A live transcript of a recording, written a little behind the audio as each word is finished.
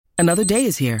Another day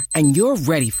is here, and you're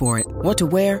ready for it. What to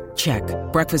wear? Check.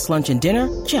 Breakfast, lunch, and dinner?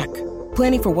 Check.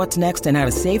 Planning for what's next and how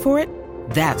to save for it?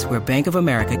 That's where Bank of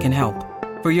America can help.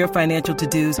 For your financial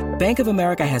to-dos, Bank of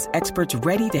America has experts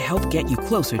ready to help get you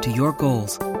closer to your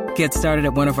goals. Get started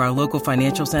at one of our local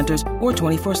financial centers or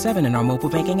 24/7 in our mobile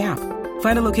banking app.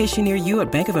 Find a location near you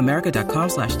at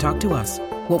bankofamerica.com/talktous.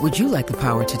 What would you like the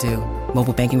power to do?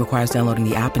 Mobile banking requires downloading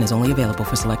the app and is only available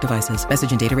for select devices.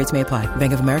 Message and data rates may apply.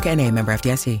 Bank of America N.A., member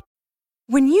FDIC.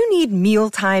 When you need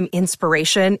mealtime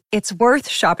inspiration, it's worth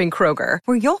shopping Kroger,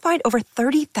 where you'll find over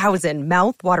 30,000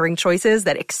 mouth-watering choices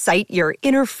that excite your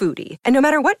inner foodie. And no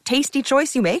matter what tasty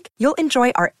choice you make, you'll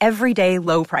enjoy our everyday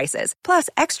low prices, plus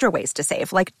extra ways to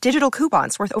save, like digital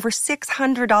coupons worth over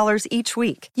 $600 each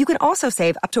week. You can also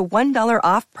save up to $1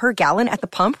 off per gallon at the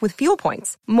pump with fuel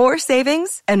points. More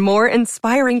savings and more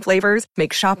inspiring flavors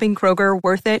make shopping Kroger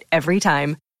worth it every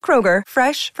time. Kroger,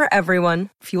 fresh for everyone.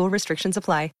 Fuel restrictions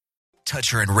apply.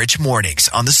 Toucher and Rich mornings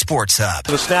on the Sports Hub.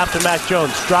 The snap to Mac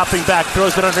Jones, dropping back,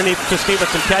 throws it underneath to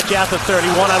Stevenson. Catch at the 30,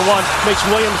 one-on-one, makes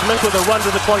Williams miss with a run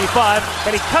to the 25,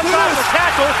 and he cuts out the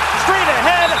tackle, straight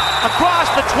ahead, across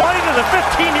the 20 to the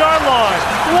 15-yard line.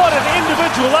 What an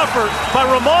individual effort by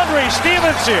Ramondre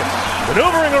Stevenson,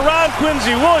 maneuvering around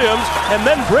Quincy Williams, and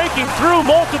then breaking through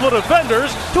multiple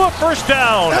defenders to a first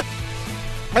down.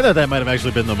 I thought that might have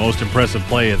actually been the most impressive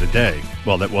play of the day.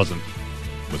 Well, that wasn't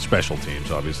with special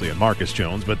teams, obviously, and Marcus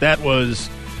Jones, but that was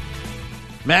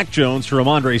Mac Jones to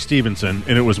Ramondre Stevenson,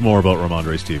 and it was more about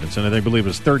Ramondre Stevenson. I believe it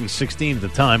was 3rd and 16 at the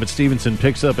time, but Stevenson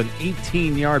picks up an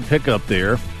 18-yard pickup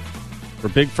there for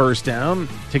big first down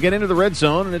to get into the red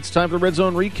zone, and it's time for the Red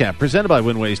Zone Recap, presented by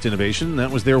Wind Waste Innovation.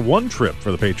 That was their one trip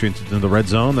for the Patriots into the red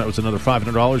zone. That was another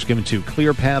 $500 given to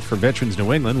Clear Path for Veterans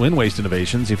New England. Wind Waste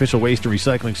Innovations, the official waste and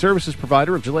recycling services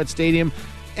provider of Gillette Stadium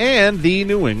and the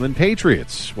New England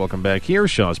Patriots. Welcome back here.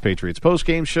 Shaw's Patriots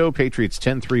postgame show. Patriots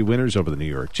 10-3 winners over the New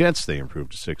York Jets. They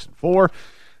improved to 6-4.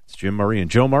 It's Jim Murray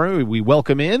and Joe Murray. We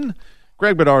welcome in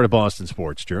Greg Bedard of Boston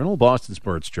Sports Journal,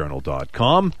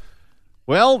 bostonsportsjournal.com.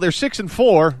 Well, they're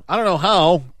 6-4. I don't know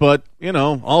how, but,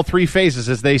 all three phases,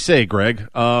 as they say, Greg.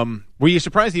 Were you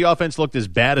surprised the offense looked as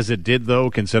bad as it did, though,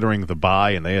 considering the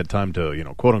bye and they had time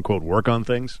to, quote-unquote, work on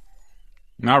things?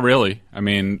 Not really. I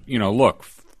mean, look,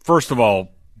 first of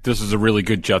all, this is a really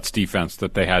good Jets defense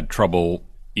that they had trouble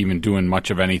even doing much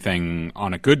of anything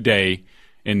on a good day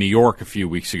in New York a few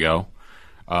weeks ago.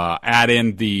 Add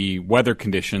in the weather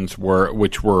conditions,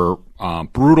 which were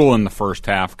brutal in the first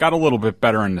half, got a little bit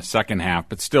better in the second half,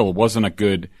 but still it wasn't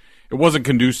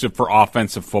conducive for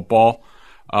offensive football.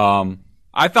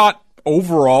 I thought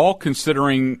overall,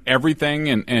 considering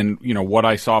everything and what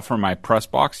I saw from my press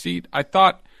box seat, I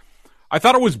thought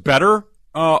it was better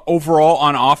overall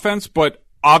on offense, but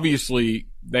obviously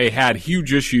they had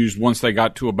huge issues once they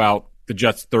got to about the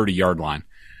Jets' 30-yard line.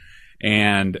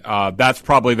 And that's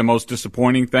probably the most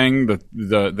disappointing thing,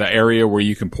 the area where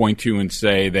you can point to and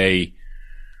say they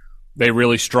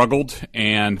really struggled,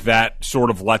 and that sort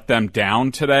of let them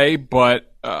down today.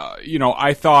 But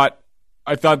I thought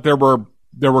there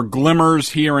were glimmers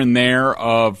here and there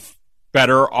of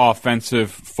better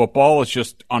offensive football. It's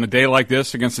just on a day like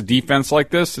this against a defense like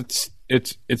this,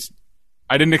 it's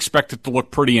I didn't expect it to look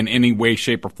pretty in any way,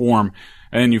 shape, or form.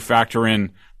 And then you factor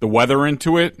in the weather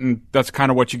into it, and that's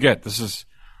kind of what you get. This is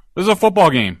a football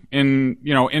game in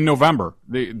November.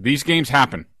 These games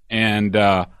happen, and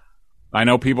I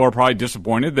know people are probably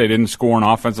disappointed they didn't score an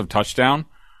offensive touchdown,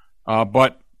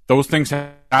 but those things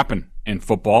happen in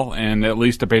football, and at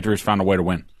least the Patriots found a way to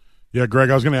win. Yeah, Greg,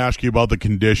 I was going to ask you about the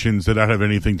conditions. Did that have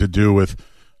anything to do with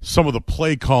some of the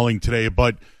play calling today?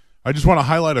 But I just want to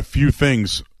highlight a few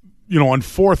things. On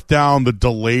 4th down, the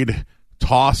delayed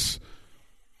toss,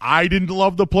 I didn't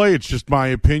love the play. It's just my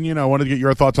opinion. I wanted to get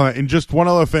your thoughts on it. And just one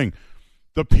other thing.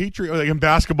 The Patriots, like in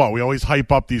basketball, we always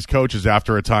hype up these coaches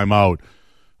after a timeout.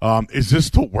 Is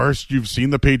this the worst you've seen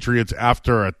the Patriots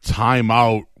after a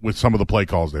timeout with some of the play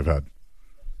calls they've had?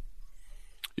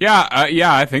 Yeah,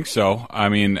 I think so. I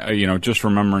mean, just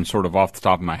remembering sort of off the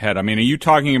top of my head. I mean, are you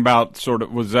talking about sort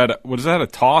of was that a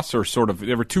toss or sort of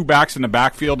there were two backs in the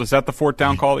backfield? Is that the 4th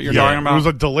down call that you're talking about? It was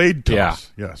a delayed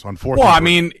toss. Yeah. Yes, on 4th. Well, I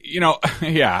mean,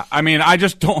 yeah. I mean, I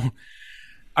just don't.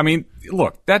 I mean,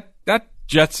 look, that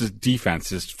Jets'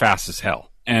 defense is fast as hell.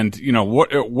 And,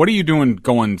 what are you doing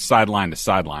going sideline to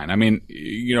sideline? I mean,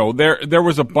 there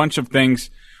was a bunch of things.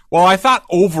 Well, I thought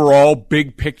overall,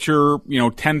 big picture,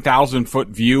 10,000-foot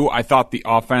view, I thought the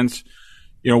offense,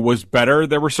 was better.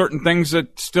 There were certain things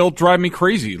that still drive me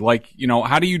crazy. Like,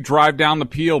 how do you drive down the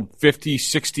field 50,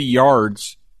 60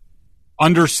 yards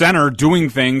under center doing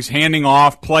things, handing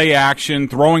off, play action,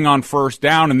 throwing on first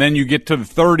down, and then you get to the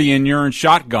 30 and you're in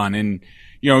shotgun, and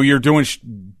you're doing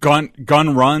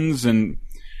gun runs, and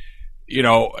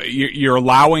you're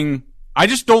allowing. I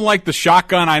just don't like the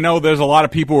shotgun. I know there's a lot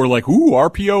of people who are like, "Ooh,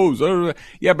 RPOs."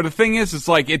 Yeah, but the thing is, it's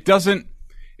like it doesn't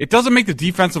make the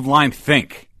defensive line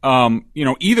think.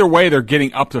 Either way, they're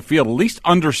getting up the field. At least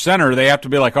under center, they have to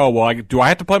be like, "Oh, well, do I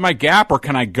have to play my gap or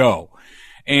can I go?"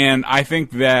 And I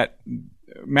think that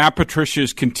Matt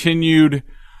Patricia's continued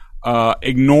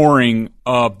ignoring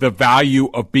of the value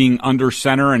of being under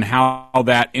center and how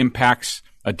that impacts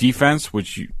a defense,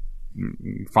 which you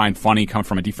find funny come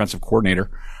from a defensive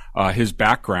coordinator. His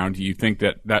background, you think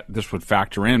that this would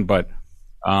factor in, but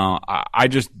I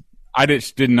just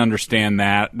didn't understand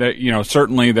that.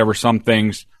 Certainly there were some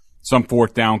things, some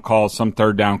fourth down calls, some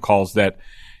third down calls that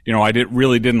I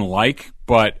really didn't like,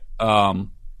 but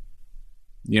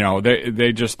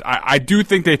they just I do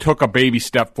think they took a baby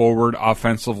step forward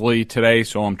offensively today,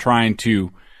 so I'm trying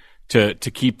to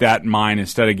keep that in mind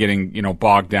instead of getting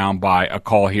bogged down by a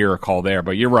call here, a call there.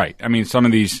 But you're right. I mean, some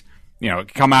of these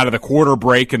come out of the quarter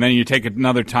break and then you take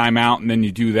another timeout and then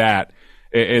you do that.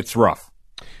 It's rough.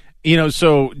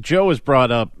 So Joe has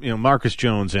brought up, Marcus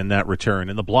Jones in that return,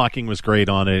 and the blocking was great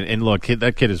on it. And look,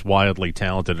 that kid is wildly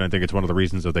talented, and I think it's one of the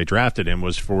reasons that they drafted him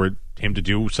was for him to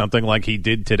do something like he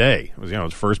did today. It was,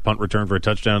 his first punt return for a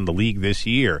touchdown in the league this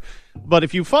year. But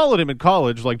if you followed him in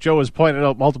college, like Joe has pointed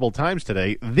out multiple times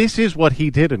today, this is what he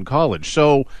did in college.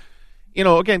 So,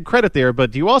 again, credit there,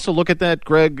 but do you also look at that,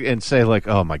 Greg, and say, like,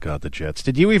 oh, my God, the Jets.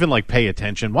 Did you even, pay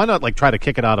attention? Why not, try to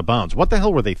kick it out of bounds? What the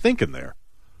hell were they thinking there?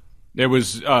 It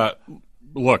was,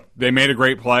 look, they made a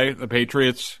great play, the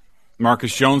Patriots.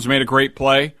 Marcus Jones made a great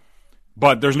play.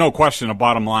 But there's no question, the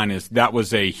bottom line is that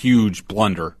was a huge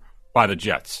blunder by the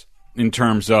Jets in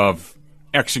terms of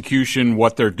execution,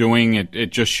 what they're doing.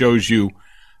 It just shows you,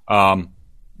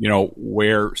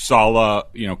 where Saleh,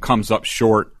 comes up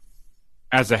short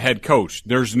as a head coach.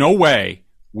 There's no way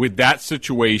with that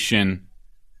situation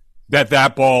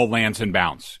that ball lands in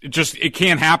bounds. It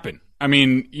can't happen. I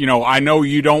mean, I know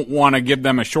you don't want to give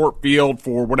them a short field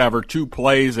for 2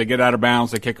 plays. They get out of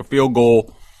bounds. They kick a field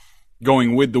goal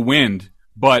going with the wind.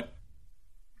 But,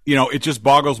 it just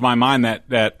boggles my mind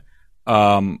that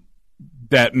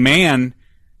man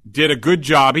did a good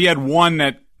job. He had one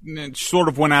that sort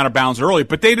of went out of bounds early,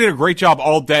 but they did a great job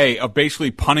all day of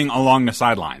basically punting along the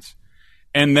sidelines.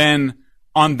 And then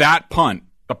on that punt,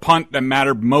 the punt that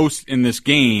mattered most in this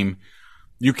game,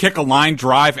 you kick a line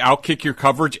drive, outkick your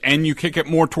coverage, and you kick it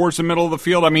more towards the middle of the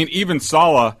field. I mean, even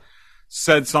Saleh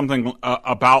said something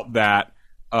about that.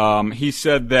 He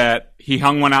said that he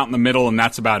hung one out in the middle, and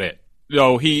that's about it.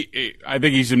 So I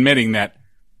think he's admitting that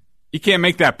he can't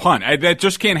make that punt. That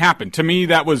just can't happen. To me,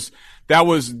 that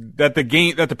the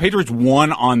game that the Patriots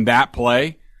won on that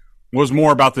play was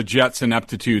more about the Jets'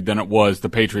 ineptitude than it was the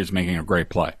Patriots making a great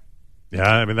play. Yeah,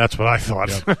 I mean, that's what I thought.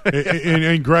 Yeah.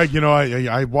 and Greg,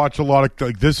 I watch a lot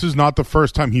of this is not the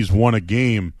first time he's won a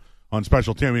game on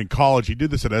special team. I mean, in college, he did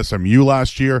this at SMU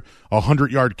last year,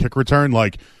 100-yard kick return.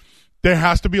 There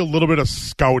has to be a little bit of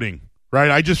scouting, right?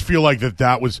 I just feel like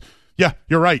that was, yeah,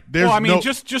 you're right.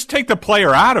 Just take the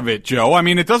player out of it, Joe. I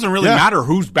mean, it doesn't really matter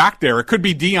who's back there. It could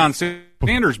be Deion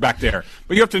Sanders back there.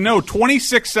 But you have to know,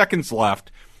 26 seconds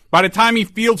left. By the time he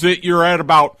fields it, you're at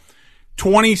about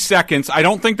 20 seconds. I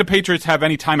don't think the Patriots have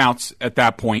any timeouts at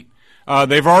that point.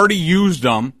 They've already used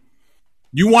them.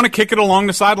 You want to kick it along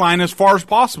the sideline as far as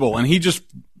possible, and he just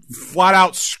flat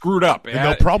out screwed up. And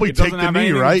they'll probably take the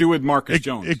knee, right? To do with Marcus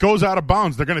Jones. It goes out of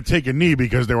bounds. They're going to take a knee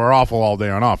because they were awful all day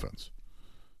on offense.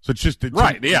 So it's just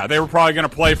right. Yeah, they were probably going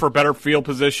to play for better field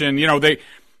position.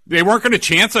 They weren't going to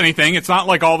chance anything. It's not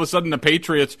like all of a sudden the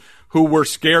Patriots, who were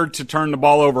scared to turn the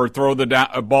ball over or throw the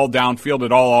ball downfield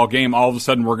at all game, all of a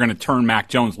sudden we're going to turn Mac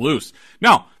Jones loose.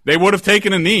 No, they would have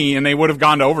taken a knee and they would have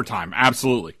gone to overtime.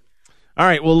 Absolutely. All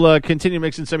right, we'll continue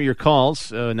mixing some of your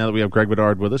calls now that we have Greg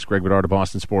Bedard with us. Greg Bedard of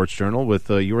Boston Sports Journal with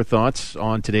your thoughts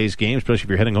on today's game, especially if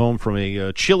you're heading home from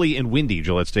a chilly and windy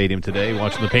Gillette Stadium today,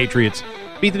 watching the Patriots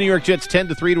beat the New York Jets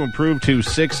 10-3 to improve to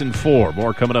 6-4.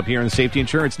 More coming up here on Safety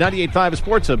Insurance 98.5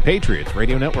 SportsHub Patriots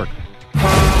Radio Network. The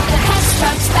Hush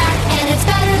Truck's back and it's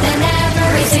better than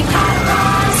ever. Racing hot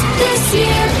rods this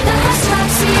year. The Hush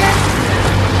Truck's here.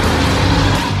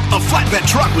 A flatbed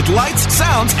truck with lights,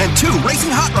 sounds, and 2 racing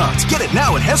hot rods. Get it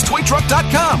now at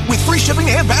HessToyTruck.com with free shipping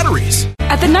and batteries.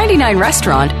 At the 99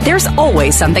 Restaurant, there's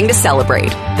always something to celebrate.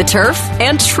 The turf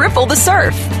and triple the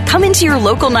surf. Come into your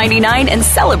local 99 and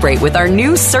celebrate with our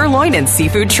new sirloin and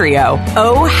seafood trio.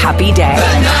 Oh, happy day.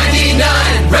 The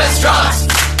 99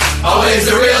 Restaurant. Always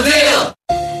the real deal.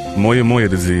 Moya Moya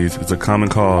disease is a common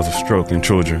cause of stroke in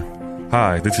children.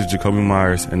 Hi, this is Jacoby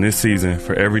Myers, and this season,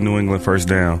 for every New England first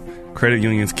down, Credit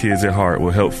Union's Kids at Heart will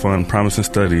help fund promising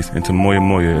studies into Moya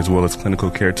Moya as well as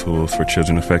clinical care tools for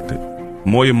children affected.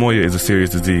 Moya Moya is a serious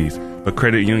disease, but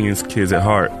Credit Union's Kids at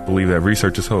Heart believe that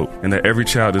research is hope and that every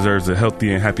child deserves a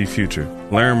healthy and happy future.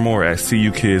 Learn more at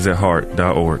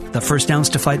cukidsatheart.org. The First Downs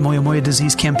to Fight Moya Moya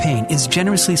Disease campaign is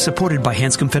generously supported by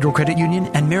Hanscom Federal Credit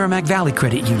Union and Merrimack Valley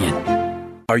Credit Union.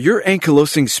 Are your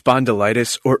ankylosing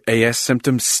spondylitis or AS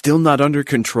symptoms still not under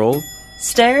control?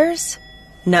 Stairs?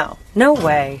 No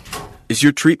way. Is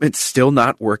your treatment still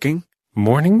not working?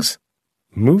 Mornings?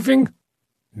 Moving?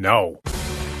 No.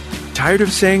 Tired of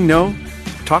saying no?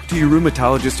 Talk to your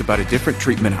rheumatologist about a different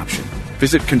treatment option.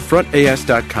 Visit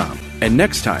confrontas.com, and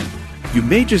next time, you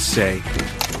may just say,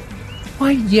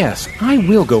 "Why, yes, I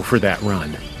will go for that run."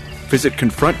 Visit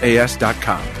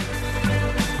confrontas.com.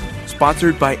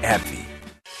 Sponsored by AbbVie.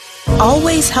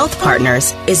 Always Health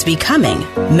Partners is becoming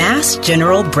Mass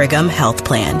General Brigham Health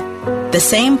Plan. The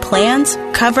same plans,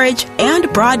 coverage,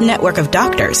 and broad network of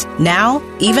doctors, now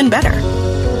even better.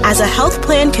 As a health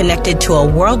plan connected to a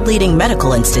world-leading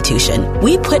medical institution,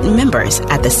 we put members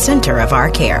at the center of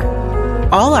our care.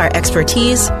 All our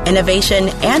expertise, innovation,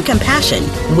 and compassion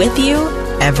with you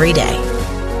every day.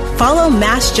 Follow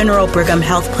Mass General Brigham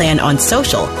Health Plan on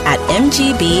social at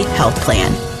MGB Health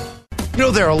Plan. You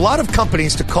know, there are a lot of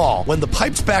companies to call when the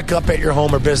pipes back up at your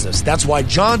home or business. That's why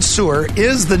John Sewer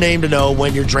is the name to know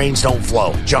when your drains don't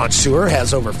flow. John Sewer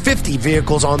has over 50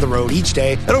 vehicles on the road each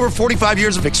day and over 45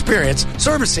 years of experience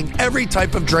servicing every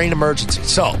type of drain emergency.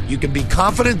 So you can be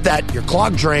confident that your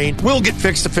clogged drain will get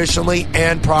fixed efficiently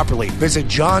and properly. Visit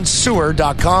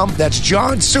johnsewer.com. That's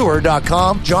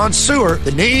johnsewer.com. John Sewer,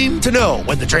 the name to know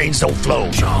when the drains don't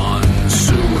flow. John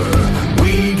Sewer,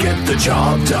 we get the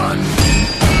job done.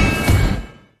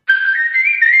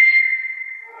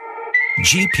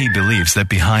 GP believes that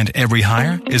behind every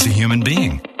hire is a human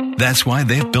being. That's why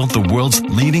they've built the world's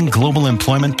leading global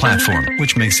employment platform,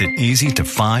 which makes it easy to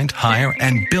find, hire,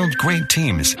 and build great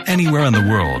teams anywhere in the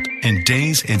world in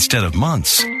days instead of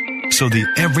months. So the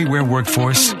everywhere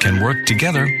workforce can work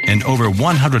together in over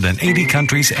 180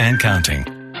 countries and counting.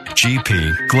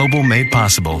 GP, global made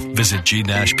possible. Visit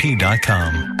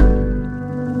g-p.com.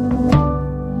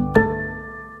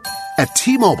 At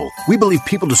T-Mobile, we believe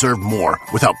people deserve more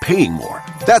without paying more.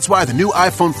 That's why the new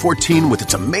iPhone 14 with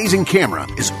its amazing camera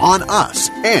is on us,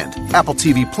 and Apple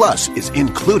TV Plus is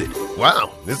included.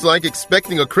 Wow, it's like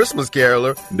expecting a Christmas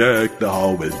caroler. Deck the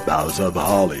hall with boughs of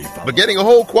holly. But getting a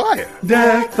whole choir.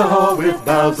 Deck the hall with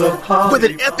boughs of holly. With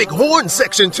an epic horn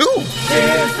section, too.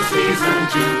 It's the season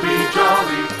to be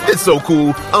jolly. It's so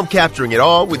cool. I'm capturing it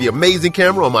all with the amazing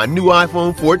camera on my new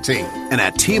iPhone 14. And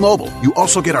at T-Mobile, you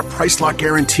also get our Price Lock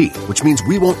Guarantee, which means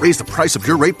we won't raise the price of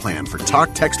your rate plan for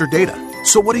talk, text, or data.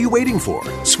 So what are you waiting for?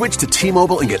 Switch to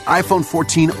T-Mobile and get iPhone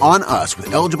 14 on us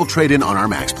with eligible trade-in on our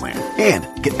Max plan. And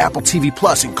get Apple TV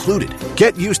Plus included.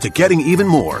 Get used to getting even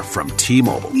more from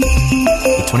T-Mobile.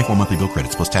 With 24 monthly bill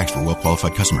credits plus tax for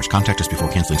well-qualified customers. Contact us before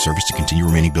canceling service to continue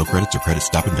remaining bill credits or credit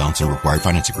stop and balance and a required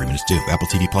finance agreement is due. Apple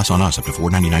TV Plus on us up to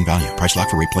 $4.99 value. Price lock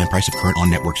for rate plan price of current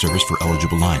on-network service for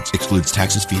eligible lines. Excludes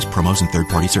taxes, fees, promos, and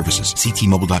third-party services. See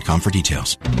T-Mobile.com for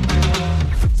details.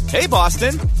 Hey,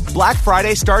 Boston! Black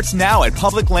Friday starts now at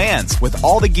Public Lands with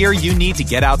all the gear you need to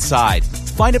get outside.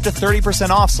 Find up to 30%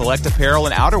 off select apparel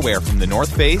and outerwear from The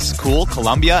North Face, Cool,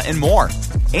 Columbia, and more.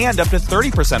 And up to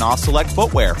 30% off select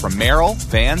footwear from Merrell,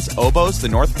 Vans, Obos, The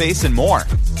North Face, and more.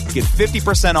 Get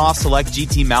 50% off select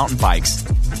GT mountain bikes.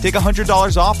 Take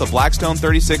 $100 off the Blackstone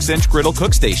 36-inch griddle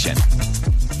cook station.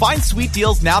 Find sweet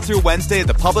deals now through Wednesday at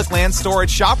the Public Lands store at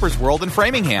Shoppers World in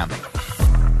Framingham.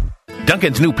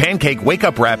 Dunkin's new pancake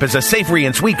wake-up wrap is a savory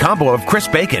and sweet combo of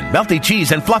crisp bacon, melty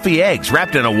cheese, and fluffy eggs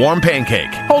wrapped in a warm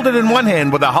pancake. Hold it in one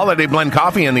hand with a holiday blend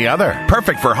coffee in the other.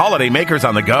 Perfect for holiday makers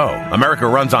on the go. America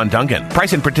runs on Dunkin'.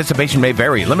 Price and participation may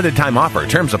vary. Limited time offer.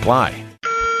 Terms apply.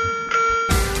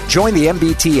 Join the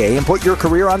MBTA and put your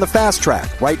career on the fast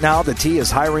track. Right now, the T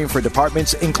is hiring for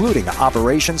departments including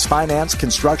operations, finance,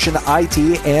 construction, IT,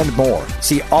 and more.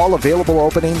 See all available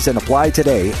openings and apply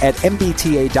today at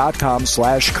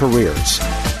mbta.com/careers.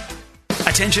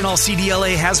 Attention all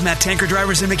CDLA hazmat tanker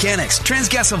drivers and mechanics.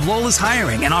 Transgas of Lowell is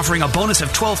hiring and offering a bonus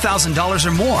of $12,000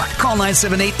 or more. Call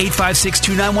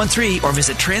 978-856-2913 or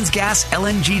visit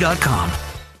transgaslng.com.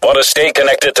 Want to stay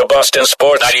connected to Boston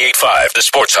Sports? 98.5 to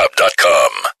SportsHub.com.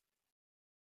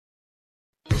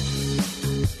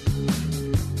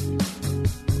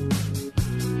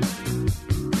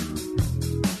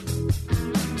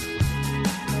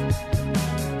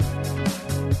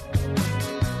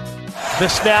 The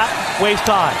snap, waist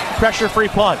high, pressure-free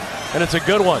punt, and it's a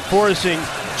good one, forcing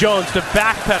Jones to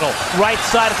backpedal right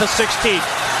side at the 16.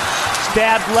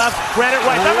 Stab left, ran it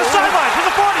right, down the sideline, to the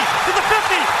 40, to the 50,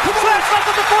 slash left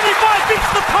to the 45,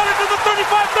 beats the punter to the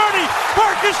 35-30.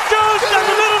 Marcus Jones down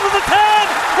the middle to the 10,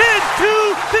 into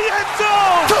the end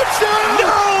zone. Touchdown!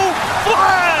 No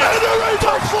flag!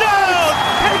 Touchdown!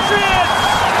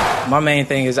 Patriots! My main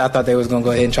thing is I thought they was going to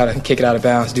go ahead and try to kick it out of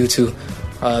bounds due to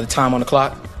the time on the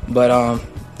clock. But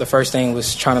the first thing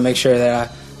was trying to make sure that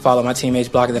I followed my teammates'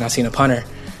 block, and then I seen a punter.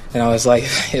 And I was like,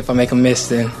 if I make a miss,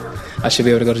 then I should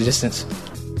be able to go the distance.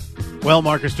 Well,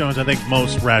 Marcus Jones, I think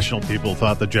most rational people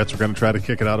thought the Jets were going to try to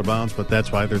kick it out of bounds, but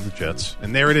that's why they're the Jets.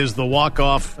 And there it is, the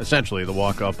walk-off, essentially the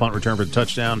walk-off punt return for the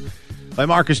touchdown by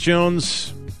Marcus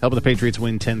Jones, helping the Patriots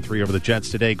win 10-3 over the Jets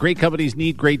today. Great companies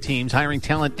need great teams. Hiring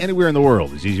talent anywhere in the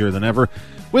world is easier than ever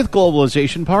with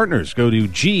Globalization Partners. Go to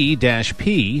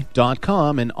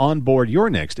g-p.com and onboard your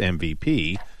next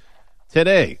MVP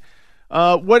today.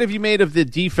 What have you made of the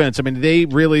defense? I mean,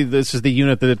 this is the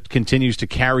unit that continues to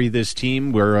carry this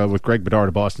team. We're with Greg Bedard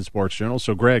of Boston Sports Journal.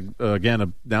 So, Greg,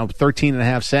 again, now 13 and a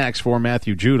half sacks for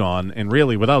Matthew Judon. And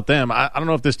really, without them, I don't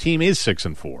know if this team is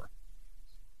 6-4.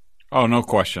 Oh, no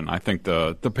question. I think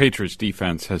the Patriots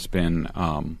defense has been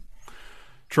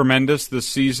tremendous this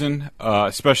season,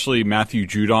 especially Matthew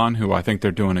Judon, who I think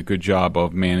they're doing a good job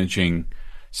of managing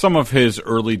some of his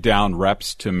early down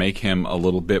reps to make him a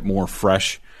little bit more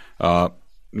fresh. Not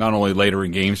only later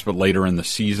in games, but later in the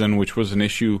season, which was an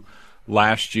issue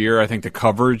last year. I think the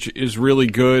coverage is really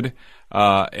good,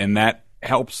 and that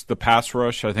helps the pass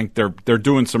rush. I think they're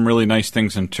doing some really nice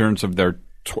things in terms of their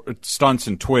stunts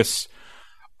and twists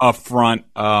up front.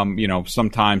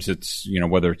 Sometimes it's,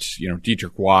 whether it's,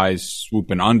 Dietrich Wise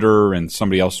swooping under and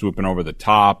somebody else swooping over the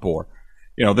top, or,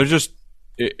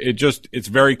 it's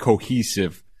very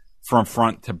cohesive from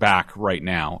front to back right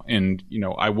now. And,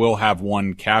 I will have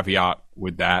one caveat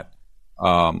with that.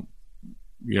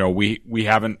 We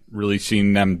haven't really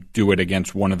seen them do it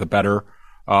against one of the better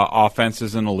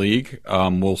offenses in the league.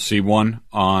 We'll see one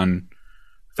on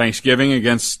Thanksgiving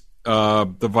against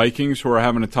the Vikings, who are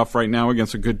having it tough right now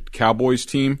against a good Cowboys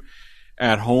team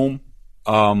at home.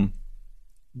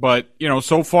 But,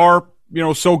 so far,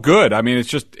 so good. I mean,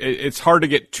 it's hard to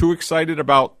get too excited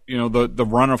about, the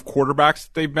run of quarterbacks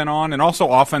that they've been on, and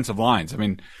also offensive lines. I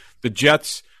mean, the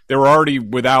Jets, they were already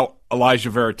without Elijah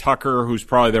Vera Tucker, who's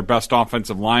probably their best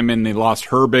offensive lineman. They lost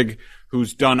Herbig,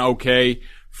 who's done okay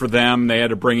for them. They had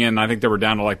to bring in, I think they were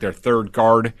down to like their third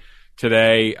guard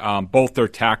today. Both their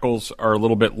tackles are a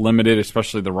little bit limited,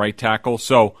 especially the right tackle.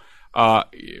 So,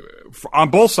 on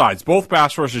both sides, both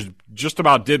pass rushers just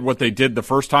about did what they did the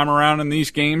first time around in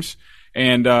these games.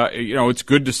 And, it's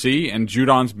good to see. And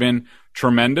Judon's been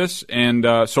tremendous. And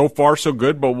so far, so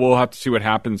good. But we'll have to see what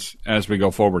happens as we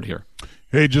go forward here.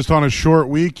 Hey, just on a short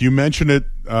week, you mentioned it,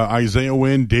 Isaiah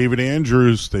Wynn, David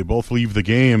Andrews, they both leave the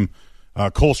game.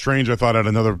 Cole Strange, I thought, had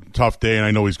another tough day, and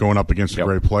I know he's going up against a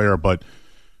great player. But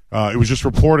it was just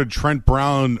reported Trent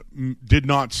Brown did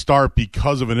not start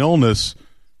because of an illness.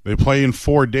 They play in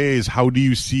 4 days. How do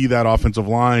you see that offensive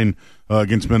line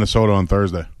against Minnesota on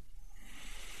Thursday?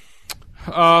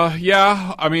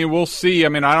 Yeah, I mean, we'll see. I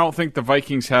mean, I don't think the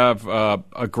Vikings have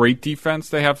a great defense.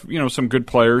 They have, some good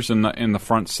players in the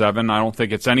front seven. I don't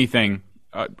think it's anything.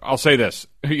 I'll say this,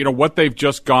 what they've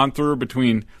just gone through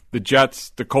between the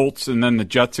Jets, the Colts, and then the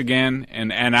Jets again,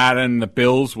 and add in the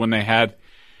Bills when they had,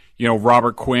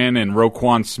 Robert Quinn and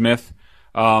Roquan Smith.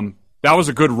 That was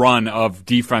a good run of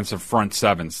defensive front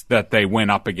sevens that they went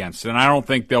up against. And I don't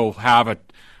think they'll have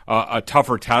a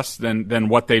tougher test than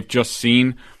what they've just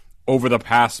seen over the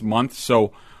past month.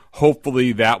 So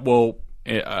hopefully that will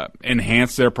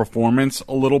enhance their performance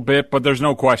a little bit. But there's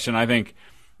no question, I think,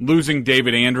 losing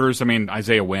David Andrews,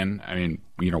 Isaiah Wynn,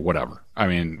 whatever.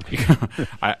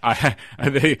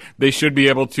 They should be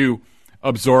able to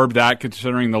absorb that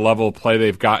considering the level of play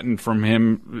they've gotten from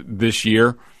him this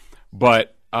year.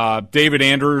 But David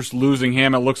Andrews, losing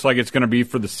him, it looks like it's going to be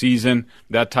for the season.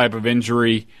 That type of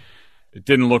injury, it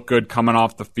didn't look good coming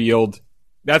off the field.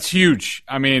 That's huge.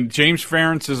 James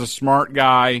Ferentz is a smart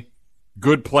guy,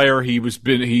 good player. He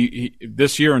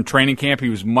this year in training camp, he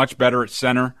was much better at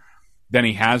center than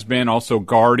he has been. Also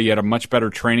guard, he had a much better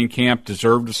training camp,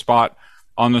 deserved a spot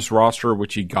on this roster,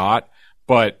 which he got.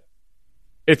 But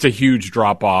it's a huge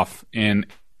drop off, and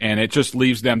it just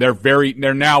leaves them.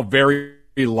 They're now very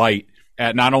light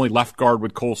at not only left guard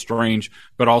with Cole Strange,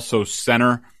 but also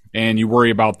center. And you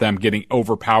worry about them getting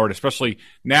overpowered, especially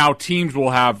now teams will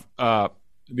have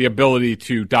the ability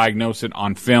to diagnose it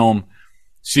on film,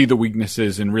 see the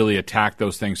weaknesses, and really attack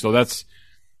those things. So that's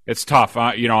it's tough.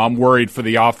 I'm worried for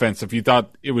the offense. If you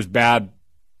thought it was bad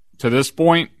to this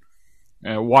point,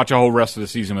 watch a whole rest of the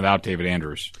season without David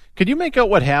Andrews. Could you make out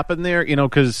what happened there?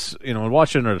 Because,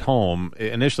 watching it at home,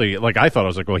 initially, I thought, I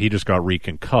was like, well, he just got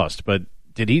reconcussed. But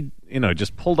did he,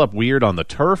 just pulled up weird on the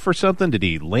turf or something? Did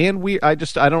he land weird? I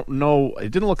don't know.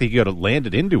 It didn't look like he got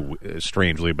landed into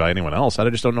strangely by anyone else. I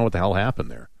just don't know what the hell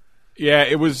happened there. Yeah,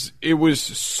 it was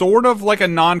sort of like a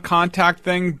non-contact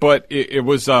thing, but it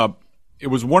was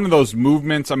one of those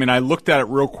movements. I mean, I looked at it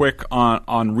real quick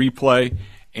on replay,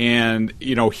 and,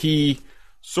 he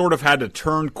sort of had to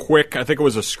turn quick. I think it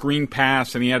was a screen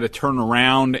pass, and he had to turn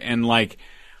around, and I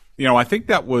think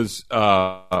that was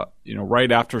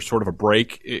right after sort of a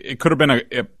break. It could have been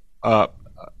a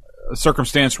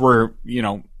circumstance where he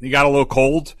got a little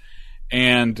cold,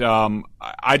 and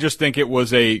I just think it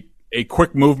was a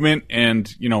quick movement,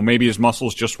 and maybe his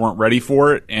muscles just weren't ready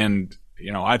for it, and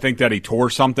I think that he tore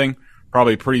something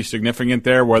probably pretty significant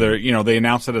there. Whether they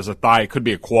announced it as a thigh, it could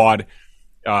be a quad.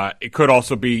 It could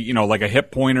also be, like a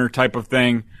hip pointer type of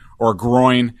thing or a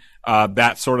groin,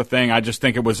 that sort of thing. I just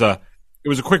think it was a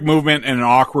quick movement and an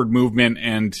awkward movement,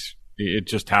 and it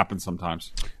just happens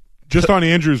sometimes. Just on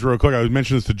Andrews real quick, I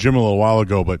mentioned this to Jim a little while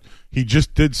ago, but he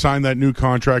just did sign that new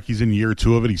contract. He's in year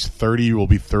 2 of it. He's 30. He will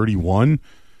be 31.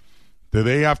 Do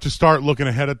they have to start looking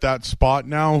ahead at that spot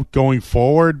now going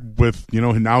forward with,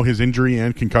 now his injury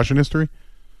and concussion history?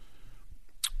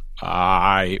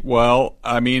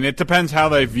 It depends how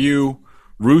they view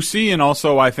Rusey, and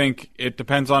also I think it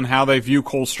depends on how they view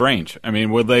Cole Strange. I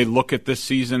mean, will they look at this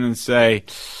season and say,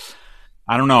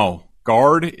 I don't know,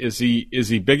 guard, is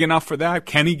he big enough for that?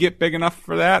 Can he get big enough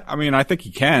for that? I mean, I think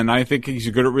he can. I think he's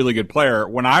a really good player.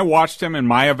 When I watched him in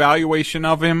my evaluation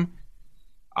of him,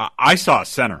 I saw a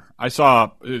center. I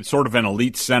saw sort of an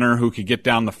elite center who could get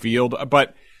down the field.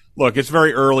 But look, it's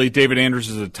very early. David Andrews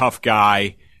is a tough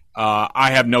guy.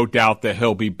 I have no doubt that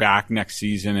he'll be back next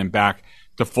season and back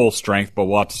to full strength, but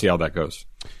we'll have to see how that goes.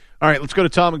 All right, let's go to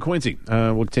Tom and Quincy.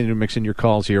 We'll continue to mix in your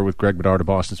calls here with Greg Bedard of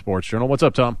Boston Sports Journal. What's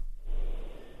up, Tom?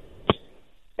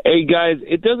 Hey, guys,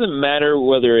 it doesn't matter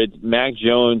whether it's Mac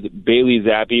Jones, Bailey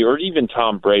Zappi, or even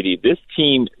Tom Brady. This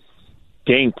team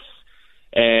stinks.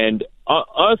 And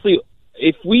honestly,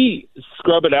 if we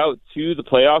scrub it out to the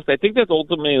playoffs, I think that's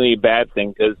ultimately a bad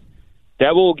thing because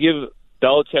that will give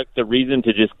Belichick the reason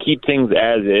to just keep things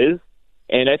as is.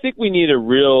 And I think we need a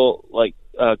real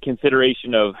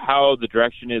consideration of how the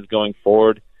direction is going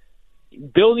forward.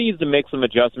 Bill needs to make some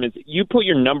adjustments. You put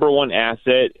your number one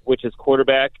asset, which is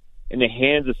quarterback, in the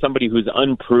hands of somebody who's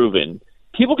unproven.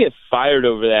 People get fired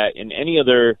over that in any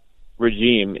other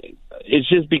regime. It's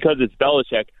just because it's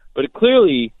Belichick. But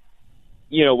clearly,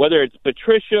 whether it's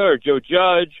Patricia or Joe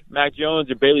Judge, Mac Jones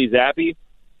or Bailey Zappi,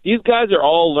 these guys are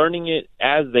all learning it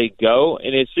as they go,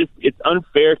 and it's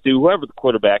unfair to whoever the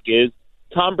quarterback is.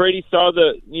 Tom Brady saw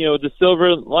the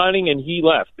silver lining and he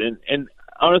left. And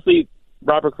honestly,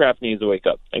 Robert Kraft needs to wake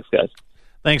up. Thanks, guys.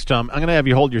 Thanks, Tom. I'm going to have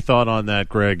you hold your thought on that,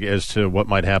 Greg, as to what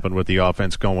might happen with the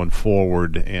offense going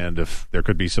forward and if there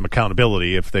could be some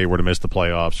accountability if they were to miss the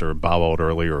playoffs or bow out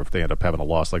early or if they end up having a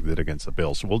loss like they did against the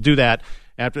Bills. So we'll do that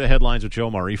after the headlines with Joe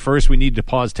Murray. First, we need to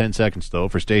pause 10 seconds, though,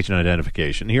 for station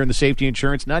identification. Here in the Safety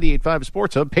Insurance 98.5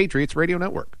 Sports Hub, Patriots Radio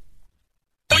Network.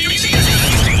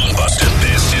 Boston.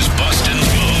 This is Boston's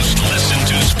most listened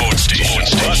to sports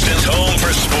station. Boston's home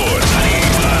for sports.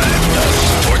 98.5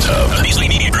 The Sports Hub. An easily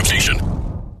media group station.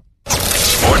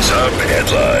 Sports Hub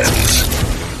headlines.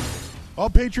 Well,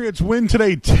 Patriots win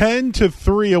today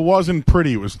 10-3. It wasn't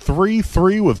pretty. It was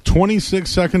 3-3 with 26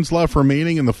 seconds left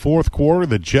remaining in the fourth quarter.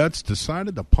 The Jets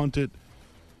decided to punt it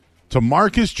to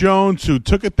Marcus Jones, who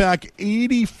took it back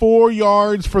 84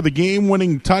 yards for the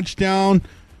game-winning touchdown.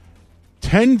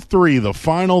 10-3 the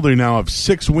final. They now have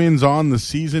 6 wins on the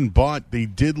season, but they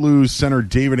did lose center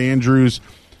David Andrews.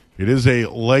 It is a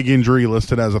leg injury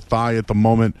listed as a thigh at the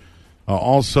moment.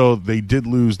 Also, they did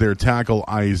lose their tackle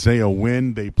Isaiah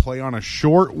Wynn. They play on a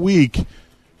short week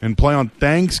and play on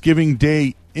Thanksgiving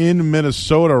Day in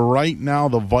Minnesota. Right now,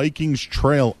 the Vikings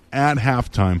trail at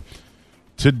halftime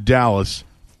to Dallas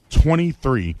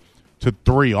 23-3.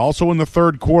 Also in the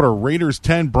third quarter, Raiders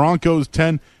 10, Broncos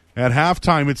 10. At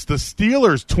halftime, it's the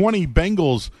Steelers 20,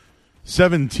 Bengals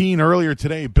 17 earlier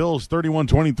today. Bills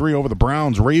 31-23 over the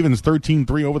Browns. Ravens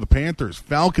 13-3 over the Panthers.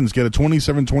 Falcons get a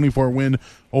 27-24 win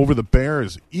over the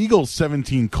Bears. Eagles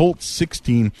 17, Colts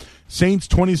 16. Saints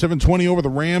 27-20 over the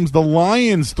Rams. The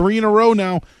Lions 3 in a row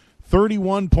now,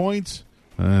 31 points.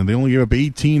 They only gave up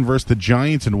 18 versus the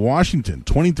Giants. And Washington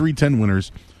 23-10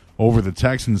 winners over the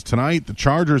Texans. Tonight, the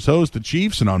Chargers host the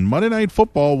Chiefs. And on Monday Night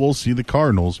Football, we'll see the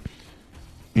Cardinals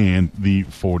and the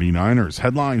 49ers.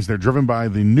 Headlines, they're driven by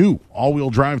the new all-wheel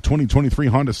drive 2023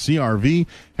 Honda CR-V.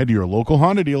 Head to your local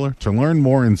Honda dealer to learn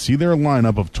more and see their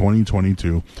lineup of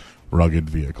 2022 rugged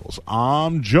vehicles.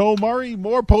 I'm Joe Murray.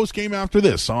 More post-game after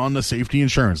this on the Safety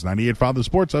Insurance 98.5 The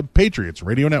Sports Hub, Patriots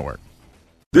Radio Network.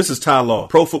 This is Ty Law,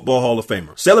 Pro Football Hall of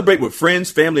Famer. Celebrate with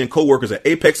friends, family, and coworkers at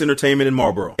Apex Entertainment in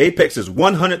Marlboro. Apex is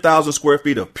 100,000 square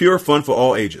feet of pure fun for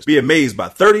all ages. Be amazed by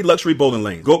 30 luxury bowling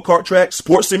lanes, go-kart tracks,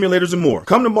 sports simulators, and more.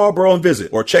 Come to Marlboro and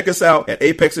visit, or check us out at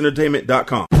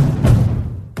apexentertainment.com.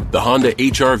 The Honda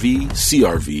HR-V,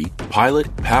 CR-V,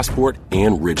 Pilot, Passport,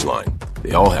 and Ridgeline.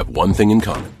 They all have one thing in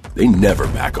common. They never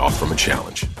back off from a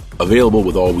challenge. Available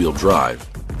with all-wheel drive,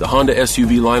 the Honda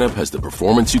SUV lineup has the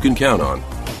performance you can count on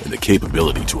and the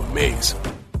capability to amaze.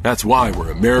 That's why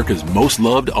we're America's most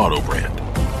loved auto brand.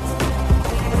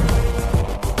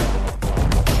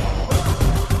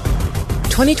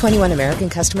 (2021) American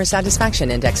Customer Satisfaction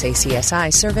Index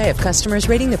ACSI survey of customers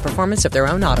rating the performance of their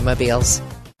own automobiles.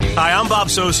 Hi, I'm Bob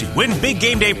Sosi. Win big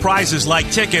game day prizes like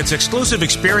tickets, exclusive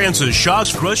experiences,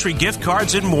 Shaw's grocery gift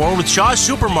cards, and more with Shaw's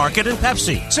Supermarket and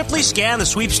Pepsi. Simply scan the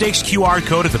sweepstakes QR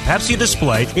code at the Pepsi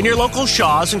display in your local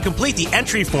Shaw's and complete the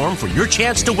entry form for your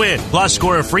chance to win. Plus,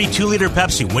 score a free 2-liter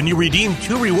Pepsi when you redeem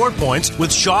 2 reward points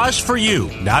with Shaw's For You.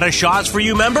 Not a Shaw's For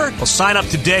You member? Well, sign up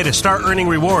today to start earning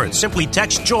rewards. Simply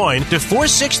text JOIN to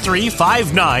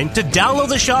 46359 to download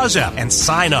the Shaw's app and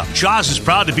sign up. Shaw's is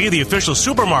proud to be the official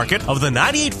supermarket of the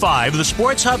 98.5 The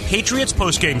Sports Hub Patriots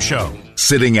postgame show.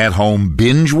 Sitting at home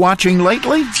binge-watching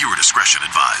lately? Viewer discretion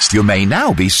advised. You may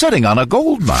now be sitting on a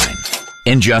gold mine.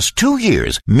 In just 2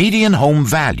 years, median home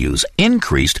values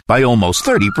increased by almost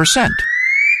 30%.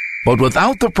 But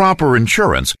without the proper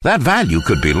insurance, that value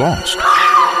could be lost.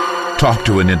 Talk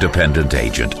to an independent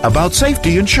agent about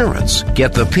safety insurance.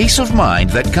 Get the peace of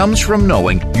mind that comes from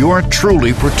knowing you're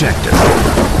truly protected.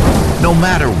 No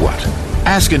matter what.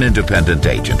 Ask an independent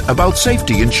agent about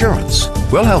safety insurance.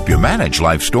 We'll help you manage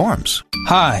life storms.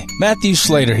 Hi, Matthew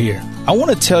Slater here. I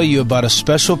want to tell you about a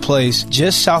special place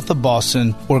just south of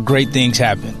Boston where great things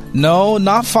happen. No,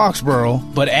 not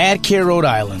Foxborough, but AdCare Rhode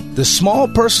Island. The small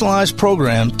personalized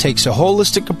program takes a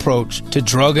holistic approach to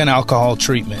drug and alcohol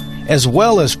treatment, as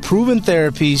well as proven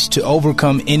therapies to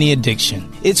overcome any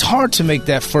addiction. It's hard to make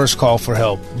that first call for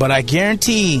help, but I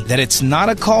guarantee that it's not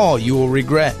a call you will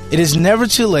regret. It is never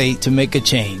too late to make a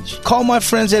change. Call my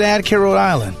friends at AdCare Rhode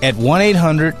Island at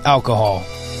 1-800-ALCOHOL.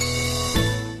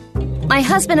 My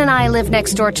husband and I live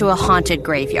next door to a haunted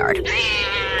graveyard.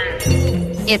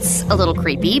 It's a little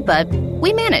creepy, but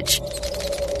we manage.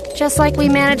 Just like we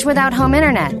manage without home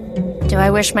internet. Do I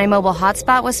wish my mobile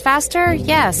hotspot was faster?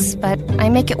 Yes, but I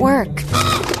make it work.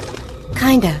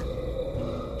 Kinda.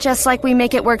 Just like we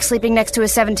make it work sleeping next to a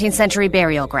 17th century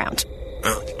burial ground.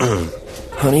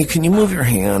 Honey, can you move your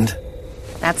hand?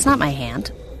 That's not my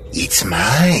hand. It's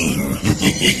mine.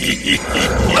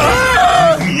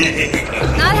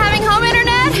 Not having home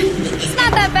internet? It's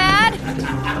not that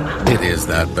bad. It is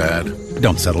that bad.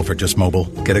 Don't settle for just mobile.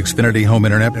 Get Xfinity Home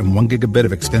Internet and 1 gigabit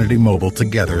of Xfinity Mobile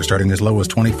together starting as low as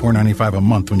 $24.95 a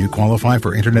month when you qualify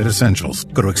for Internet Essentials.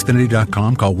 Go to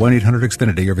Xfinity.com, call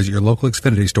 1-800-XFINITY or visit your local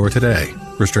Xfinity store today.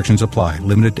 Restrictions apply.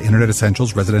 Limited to Internet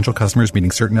Essentials, residential customers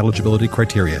meeting certain eligibility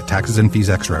criteria. Taxes and fees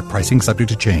extra. Pricing subject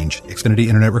to change. Xfinity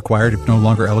Internet required if no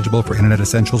longer eligible for Internet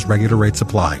Essentials. Regular rates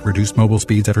apply. Reduced mobile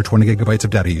speeds after 20 gigabytes of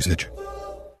data usage.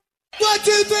 1,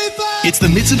 2, 3, 4. It's the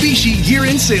Mitsubishi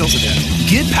year-end sales event.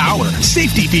 Get power,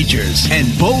 safety features, and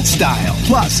bold style,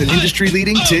 plus an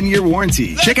industry-leading 10-year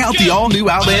warranty. Check out the all-new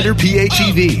Outlander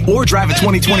PHEV, or drive a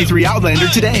 2023 Outlander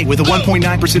today with a 1.9%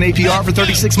 APR for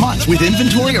 36 months, with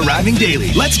inventory arriving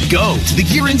daily. Let's go to the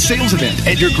year-end sales event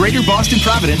at your Greater Boston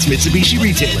Providence Mitsubishi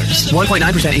retailers. 1.9%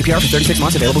 APR for 36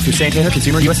 months, available through Santander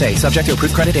Consumer USA, subject to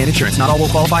approved credit and insurance. Not all will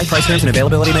qualify. Price terms and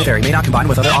availability may vary. May not combine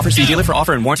with other offers. See dealer for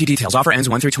offer and warranty details. Offer ends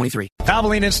 1/3/23.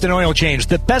 Valvoline Instant Oil Change,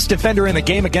 the best defender in the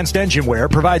game against engine wear,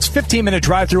 provides 15-minute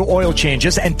drive-through oil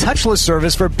changes and touchless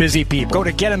service for busy people. Go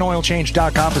to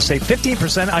getanoilchange.com to save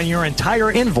 15% on your entire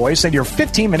invoice and your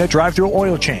 15-minute drive-through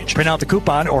oil change. Print out the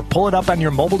coupon or pull it up on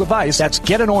your mobile device. That's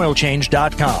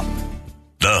getanoilchange.com.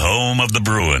 The home of the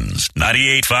Bruins,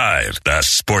 98.5, the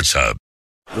Sports Hub.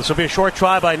 This will be a short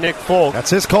try by Nick Folk. That's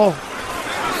his call.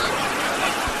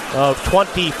 Of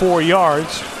 24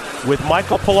 yards. With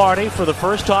Michael Pilardi for the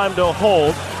first time to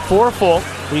hold for Folk,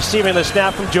 receiving the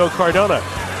snap from Joe Cardona.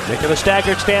 Making the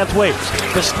staggered stance, waits.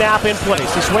 The snap in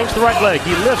place. He swings the right leg.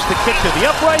 He lifts the kick to the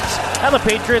uprights, and the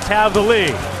Patriots have the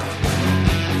lead.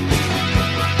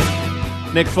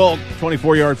 Nick Folk,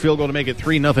 24-yard field goal to make it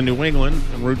 3-0 New England,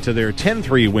 en route to their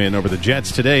 10-3 win over the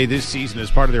Jets today. This season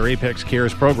as part of their Apex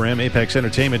Cares program. Apex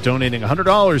Entertainment donating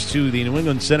 $100 to the New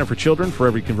England Center for Children for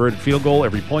every converted field goal,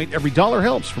 every point, every dollar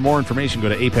helps. For more information, go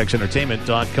to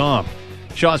apexentertainment.com.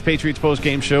 Shaw's Patriots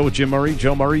postgame show with Jim Murray,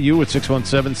 Joe Murray, you at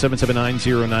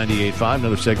 617-779-0985.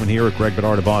 Another segment here with Greg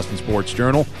Bedard of Boston Sports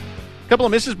Journal. A couple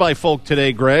of misses by Folk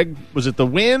today, Greg. Was it the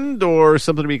wind or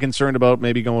something to be concerned about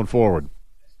maybe going forward?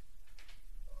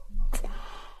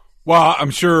 Well, I'm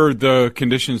sure the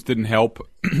conditions didn't help.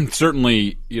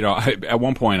 Certainly, at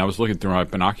one point I was looking through my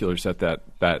binoculars at that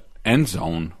end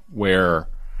zone where,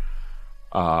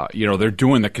 they're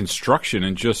doing the construction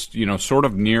and just, sort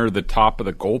of near the top of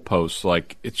the goalposts.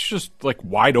 Like, it's just like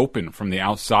wide open from the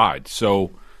outside.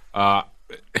 So,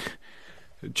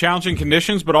 challenging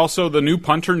conditions, but also the new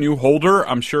punter, new holder.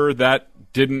 I'm sure that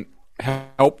didn't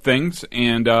help things,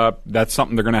 and that's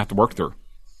something they're going to have to work through.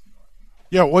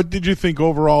 Yeah, what did you think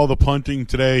overall of the punting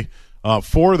today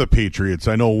for the Patriots?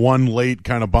 I know one late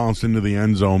kind of bounced into the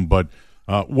end zone, but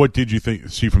what did you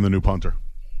see from the new punter?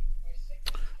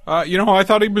 I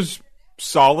thought he was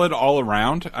solid all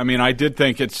around. I mean, I did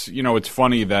think it's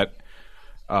funny that,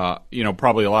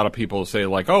 probably a lot of people say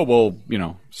like, oh, well,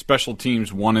 special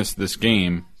teams won us this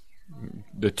game.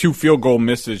 The 2 field goal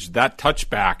misses, that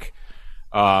touchback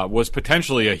was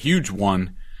potentially a huge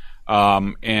one.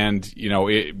 You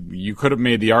could have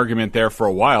made the argument there for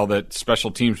a while that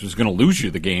special teams was going to lose you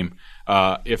the game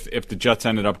if the Jets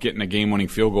ended up getting a game-winning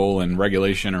field goal in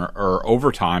regulation or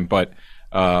overtime. But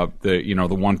the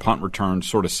one punt return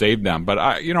sort of saved them. But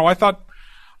I thought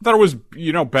it was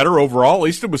better overall. At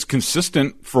least it was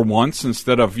consistent for once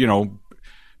instead of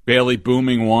Bailey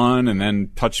booming one and then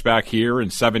touchback here and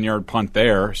 7-yard punt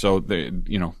there. So they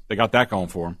got that going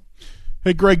for them.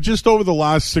 Hey, Greg, just over the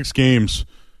last 6 games.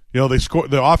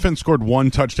 The offense scored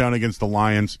 1 touchdown against the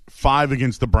Lions, 5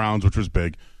 against the Browns, which was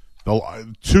big,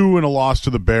 2 in a loss to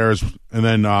the Bears, and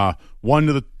then 1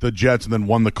 to the Jets, and then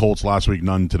 1 the Colts last week,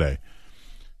 none today.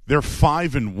 They're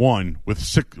 5-1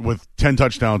 with 10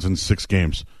 touchdowns in 6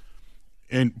 games.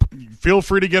 And feel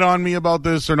free to get on me about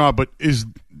this or not, but is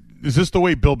this the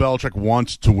way Bill Belichick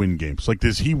wants to win games? Like,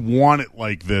 does he want it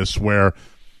like this where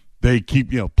they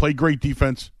keep play great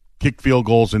defense, kick field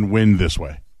goals, and win this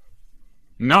way?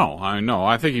 No,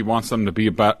 I think he wants them to be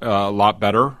a lot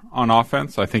better on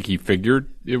offense. I think he figured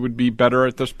it would be better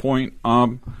at this point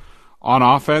on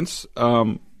offense.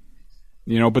 But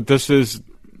this is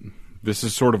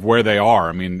sort of where they are.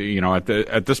 I mean,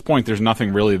 at this point, there's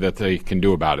nothing really that they can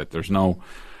do about it. There's no,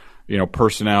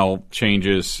 personnel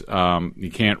changes.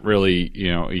 You can't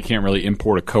really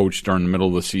import a coach during the middle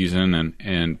of the season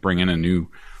and bring in a new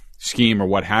scheme or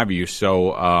what have you.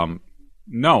 So,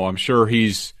 no, I'm sure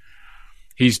he's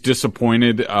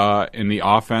disappointed in the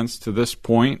offense to this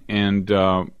point, and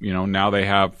now they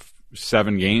have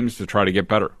 7 games to try to get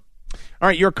better. All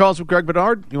right, your calls with Greg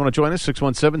Bedard. You want to join us?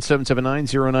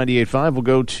 617-779-0985. We'll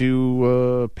go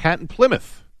to Pat in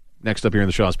Plymouth next up here in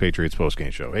the Shaw's Patriots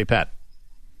postgame show. Hey, Pat.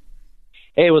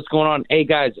 Hey, what's going on? Hey,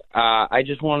 guys, I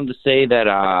just wanted to say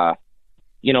that,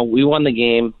 we won the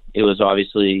game. It was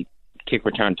obviously kick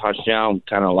return touchdown,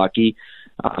 kind of lucky.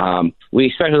 We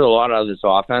expected a lot out of this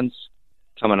offense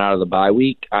coming out of the bye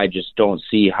week. I just don't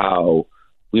see how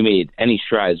we made any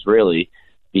strides, really,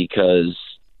 because,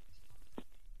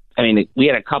 we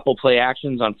had a couple play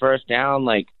actions on first down,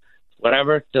 like,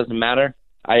 whatever, doesn't matter.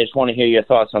 I just want to hear your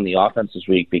thoughts on the offense this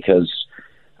week because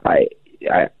I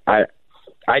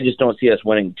just don't see us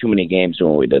winning too many games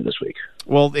doing what we did this week.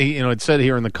 Well, it said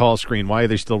here in the call screen, why are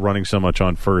they still running so much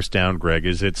on first down, Greg?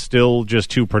 Is it still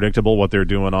just too predictable what they're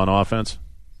doing on offense?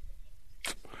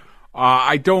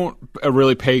 I don't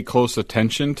really pay close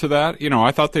attention to that.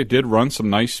 I thought they did run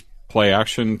some nice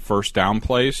play-action first down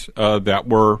plays that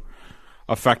were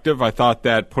effective. I thought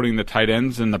that putting the tight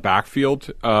ends in the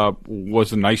backfield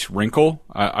was a nice wrinkle.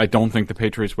 I don't think the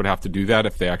Patriots would have to do that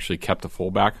if they actually kept a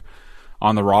fullback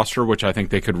on the roster, which I think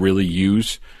they could really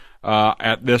use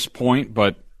at this point.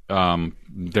 But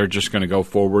they're just going to go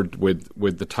forward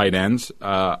with the tight ends.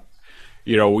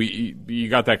 You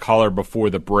got that caller before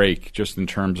the break, just in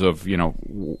terms of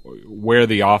where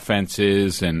the offense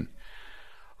is, and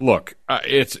look,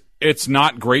 it's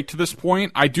not great to this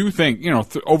point. I do think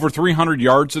over 300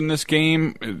 yards in this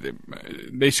game.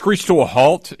 They screeched to a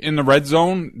halt in the red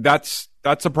zone. That's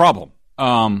a problem.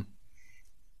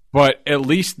 But at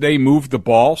least they moved the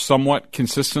ball somewhat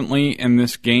consistently in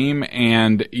this game,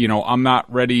 and I'm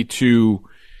not ready to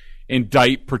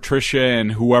indict Patricia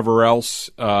and whoever else,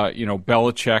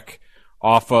 Belichick,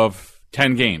 off of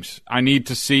 10 games. I need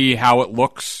to see how it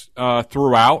looks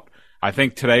throughout. I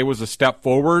think today was a step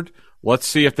forward, let's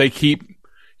see if they keep,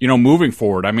 moving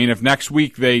forward. I mean, if next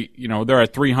week they're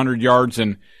at 300 yards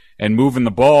and moving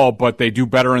the ball, but they do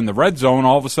better in the red zone,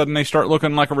 all of a sudden they start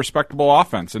looking like a respectable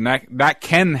offense, and that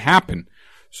can happen.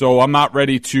 So I'm not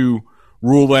ready to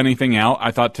rule anything out.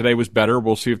 I thought today was better.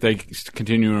 We'll see if they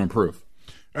continue to improve.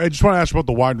 I just want to ask about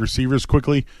the wide receivers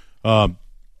quickly.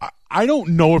 I don't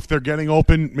know if they're getting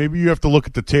open. Maybe you have to look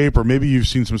at the tape, or maybe you've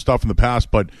seen some stuff in the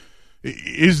past, but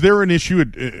is there an issue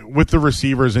with the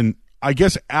receivers? And I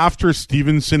guess after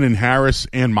Stevenson and Harris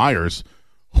and Myers,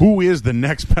 who is the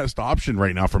next best option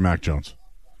right now for Mac Jones?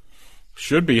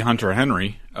 Should be Hunter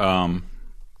Henry, but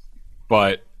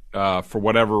for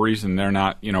whatever reason, they're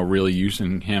not really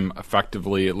using him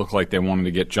effectively. It looked like they wanted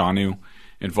to get Jonnu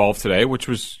involved today, which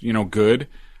was good.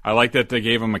 I like that they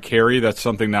gave him a carry. That's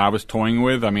something that I was toying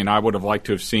with. I mean, I would have liked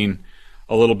to have seen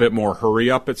a little bit more hurry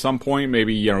up at some point,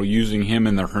 maybe using him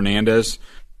in the Hernandez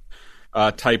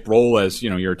type role as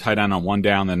you're a tight end on one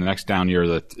down, then the next down you're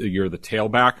the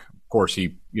tailback. Of course,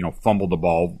 he fumbled the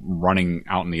ball running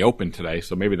out in the open today,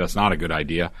 so maybe that's not a good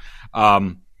idea.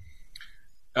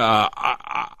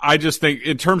 I just think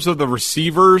in terms of the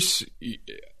receivers,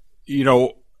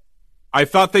 I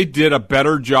thought they did a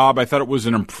better job. I thought it was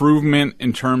an improvement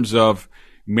in terms of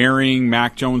marrying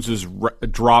Mac Jones's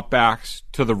dropbacks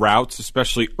to the routes,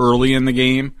 especially early in the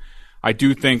game. I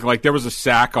do think there was a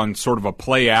sack on sort of a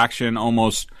play action,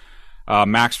 almost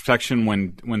max protection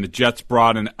when the Jets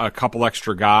brought in a couple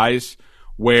extra guys,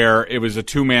 where it was a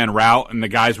two-man route and the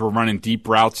guys were running deep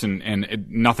routes and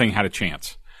nothing had a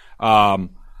chance.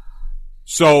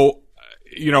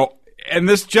 And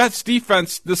this Jets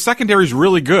defense, the secondary is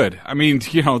really good. I mean,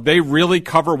 they really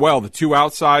cover well. The two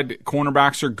outside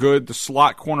cornerbacks are good. The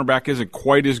slot cornerback isn't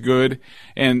quite as good.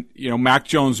 And, Mac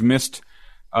Jones missed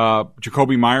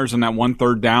Jacoby Myers on that 1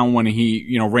 3rd down when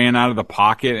he, ran out of the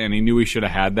pocket, and he knew he should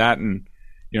have had that. And,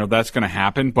 that's going to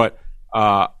happen. But,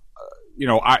 I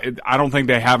don't think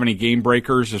they have any game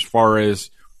breakers as far as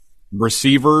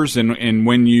receivers, and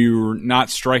when you're not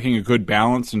striking a good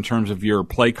balance in terms of your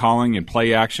play calling and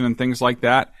play action and things like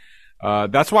that,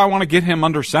 that's why I want to get him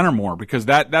under center more, because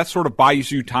that sort of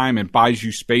buys you time and buys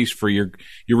you space for your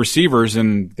receivers,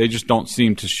 and they just don't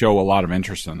seem to show a lot of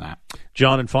interest in that.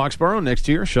 John in Foxborough next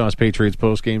year, Shaw's Patriots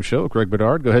postgame show. Greg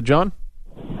Bedard, go ahead, John.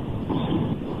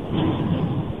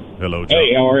 Hello, John.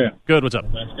 Hey, how are you? Good. What's up?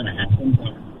 That's going to happen.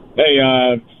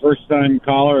 Hey, first-time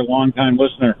caller, long-time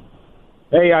listener.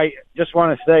 Hey, I just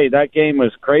want to say that game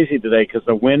was crazy today because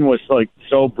the wind was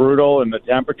so brutal and the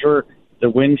temperature, the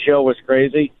wind chill was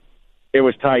crazy. It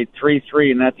was tied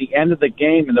 3-3, and at the end of the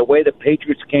game, and the way the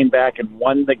Patriots came back and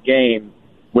won the game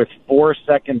with 4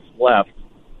 seconds left,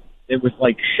 it was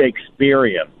like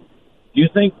Shakespearean. Do you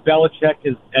think Belichick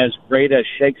is as great as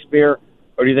Shakespeare,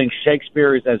 or do you think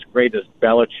Shakespeare is as great as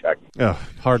Belichick? Oh,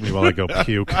 pardon me while I go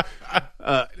puke.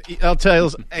 I'll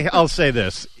say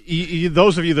this.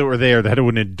 Those of you that were there that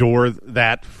would endure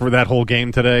that for that whole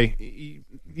game today,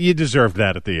 you deserved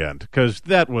that at the end, because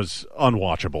that was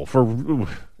unwatchable for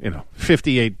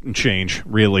 58 and change,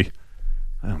 really.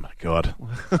 Oh, my God.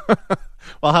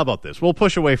 Well, how about this? We'll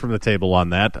push away from the table on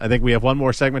that. I think we have one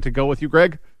more segment to go with you,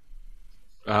 Greg.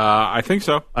 I think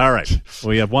so. All right.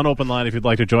 We have one open line if you'd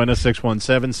like to join us,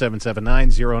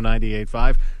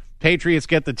 617-779-0985. Patriots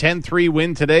get the 10-3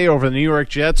 win today over the New York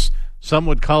Jets. Some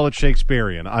would call it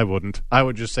Shakespearean. I wouldn't. I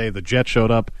would just say the Jets showed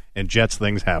up and Jets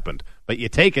things happened. But you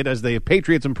take it as the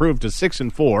Patriots improved to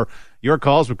 6-4. Your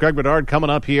calls with Greg Bedard coming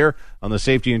up here on the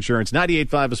Safety Insurance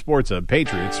 98.5 of SportsHub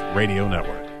Patriots Radio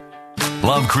Network.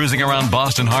 Love cruising around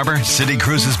Boston Harbor? City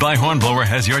Cruises by Hornblower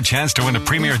has your chance to win a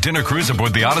premier dinner cruise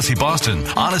aboard the Odyssey Boston.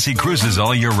 Odyssey cruises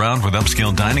all year round with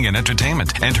upscale dining and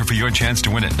entertainment. Enter for your chance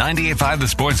to win at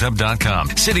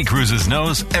 98.5thesportshub.com. City Cruises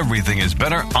knows everything is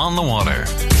better on the water.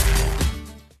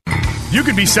 You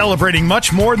could be celebrating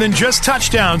much more than just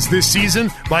touchdowns this season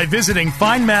by visiting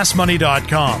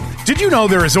FindMassMoney.com. Did you know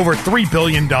there is over $3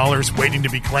 billion waiting to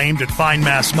be claimed at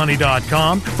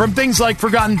FindMassMoney.com from things like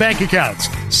forgotten bank accounts,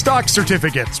 stock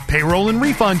certificates, payroll and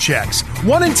refund checks?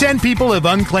 1 in 10 people have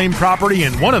unclaimed property,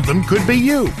 and one of them could be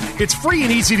you. It's free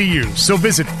and easy to use, so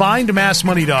visit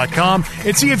FindMassMoney.com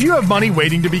and see if you have money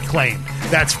waiting to be claimed.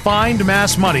 That's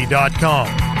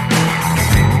FindMassMoney.com.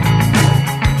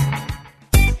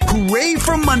 Hooray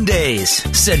for Mondays,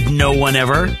 said no one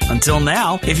ever. Until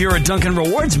now, if you're a Dunkin'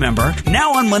 Rewards member,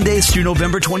 now on Mondays through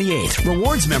November 28th,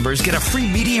 Rewards members get a free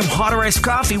medium hot or iced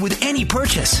coffee with any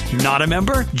purchase. Not a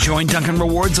member? Join Dunkin'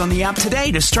 Rewards on the app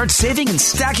today to start saving and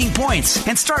stacking points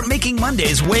and start making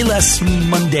Mondays way less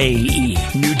Monday-y.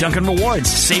 New Dunkin' Rewards.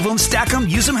 Save them, stack them,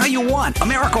 use them how you want.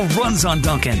 America runs on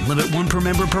Dunkin'. Limit 1 per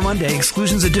member per Monday.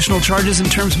 Exclusions, additional charges,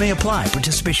 and terms may apply.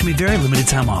 Participation may vary. Limited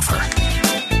time offer.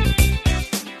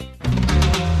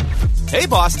 Hey,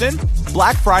 Boston!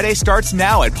 Black Friday starts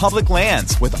now at Public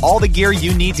Lands with all the gear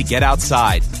you need to get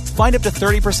outside. Find up to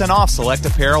 30% off select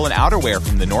apparel and outerwear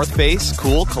from The North Face,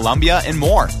 Cool, Columbia, and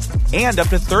more. And up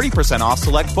to 30% off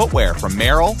select footwear from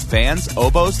Merrell, Vans,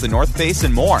 Oboz, The North Face,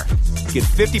 and more. Get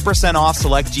 50% off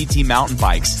select GT mountain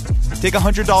bikes. Take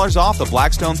 $100 off the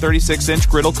Blackstone 36-inch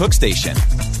griddle cook station.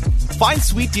 Find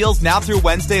sweet deals now through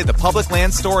Wednesday at the Public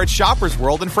Lands store at Shoppers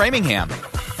World in Framingham.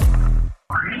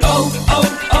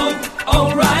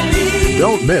 O'Reilly.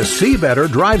 Don't miss See Better,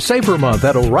 Drive Safer month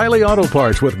at O'Reilly Auto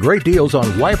Parts with great deals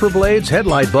on wiper blades,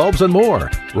 headlight bulbs, and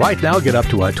more. Right now, get up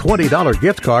to a $20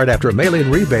 gift card after mail-in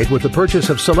rebate with the purchase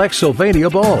of select Sylvania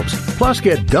bulbs. Plus,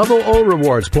 get double O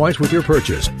Rewards points with your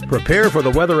purchase. Prepare for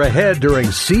the weather ahead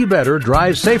during See Better,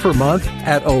 Drive Safer month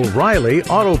at O'Reilly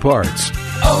Auto Parts.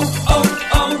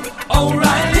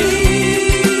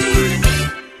 O'Reilly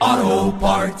Auto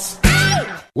Parts.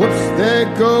 Whoops,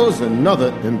 there goes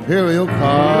another Imperial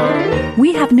car.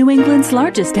 We have New England's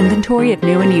largest inventory of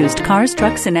new and used cars,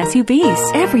 trucks, and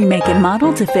SUVs. Every make and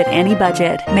model to fit any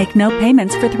budget. Make no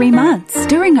payments for 3 months.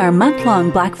 During our month-long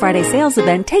Black Friday sales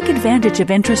event, take advantage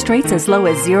of interest rates as low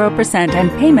as 0%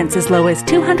 and payments as low as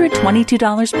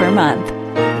 $222 per month.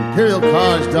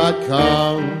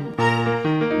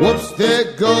 ImperialCars.com. Whoops,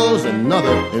 there goes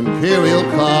another Imperial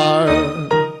car.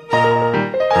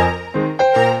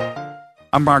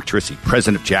 I'm Mark Trissy,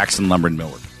 president of Jackson Lumber and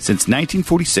Millwork. Since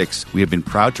 1946, we have been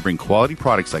proud to bring quality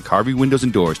products like Harvey Windows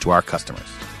and Doors to our customers.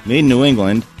 Made in New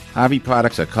England, Harvey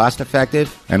products are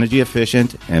cost-effective,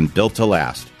 energy-efficient, and built to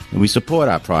last. And we support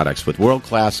our products with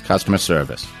world-class customer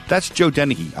service. That's Joe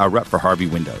Dennehy, our rep for Harvey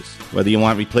Windows. Whether you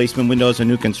want replacement windows or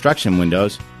new construction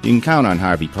windows, you can count on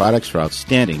Harvey products for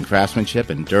outstanding craftsmanship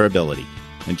and durability.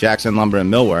 And Jackson Lumber and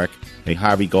Millwork, a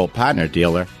Harvey Gold Partner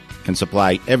dealer, can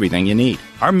supply everything you need.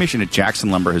 Our mission at Jackson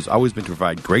Lumber has always been to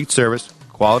provide great service,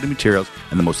 quality materials,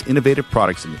 and the most innovative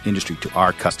products in the industry to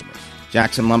our customers.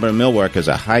 Jackson Lumber and Millwork is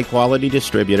a high-quality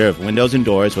distributor of windows and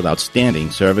doors with outstanding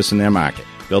service in their market.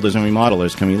 Builders and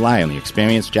remodelers can rely on the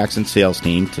experienced Jackson sales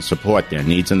team to support their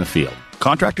needs in the field.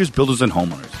 Contractors, builders, and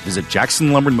homeowners, visit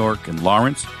Jackson Lumber and Millwork in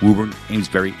Lawrence, Woburn,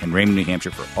 Amesbury, and Raymond, New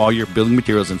Hampshire for all your building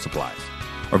materials and supplies.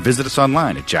 Or visit us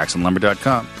online at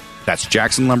jacksonlumber.com. That's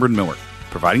Jackson Lumber and Millwork,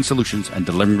 providing solutions and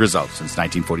delivering results since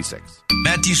 1946.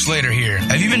 Matthew Slater here.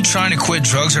 Have you been trying to quit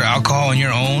drugs or alcohol on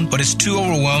your own, but it's too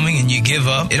overwhelming and you give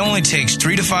up? It only takes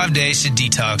 3 to 5 days to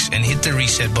detox and hit the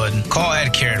reset button. Call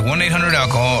AdCare at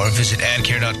 1-800-ALCOHOL or visit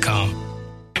adcare.com.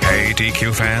 Hey,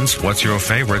 DQ fans, what's your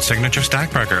favorite signature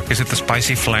stack burger? Is it the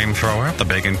spicy flamethrower, the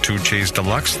bacon 2-cheese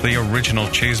deluxe, the original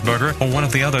cheeseburger, or one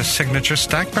of the other signature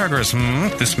stack burgers?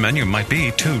 This menu might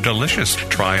be too delicious.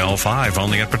 Try all 5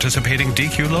 only at participating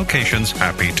DQ locations.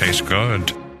 Happy tastes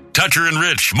good. Toucher and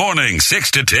Rich, morning 6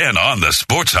 to 10 on the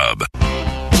Sports Hub.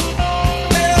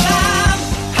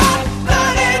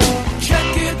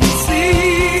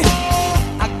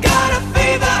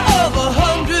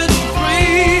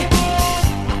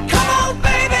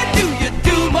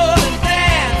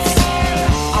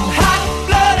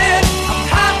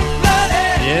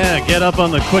 Get up on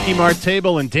the Quickie Mart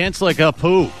table and dance like a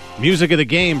poo. Music of the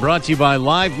game brought to you by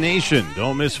Live Nation.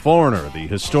 Don't miss Foreigner, the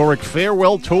historic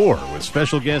farewell tour with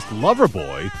special guest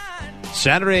Loverboy,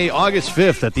 Saturday, August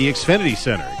 5th at the Xfinity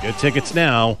Center. Get tickets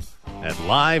now at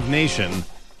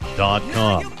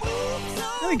livenation.com.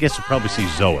 I guess you'll probably see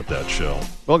Zoe at that show.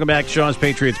 Welcome back to Shaw's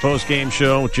Patriots postgame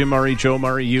show. Jim Murray, Joe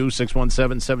Murray, you,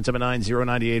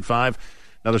 617-779-0985.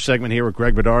 Another segment here with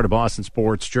Greg Bedard of Boston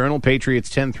Sports Journal. Patriots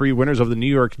 10-3 winners of the New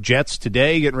York Jets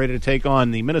today, getting ready to take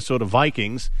on the Minnesota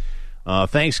Vikings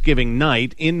Thanksgiving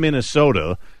night in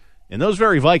Minnesota. And those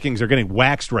very Vikings are getting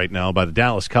waxed right now by the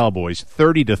Dallas Cowboys,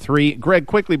 30-3. Greg,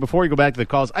 quickly, before you go back to the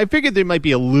calls, I figured there might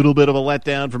be a little bit of a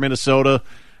letdown for Minnesota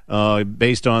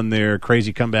based on their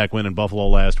crazy comeback win in Buffalo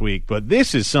last week. But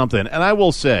this is something, and I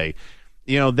will say,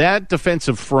 you know, that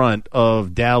defensive front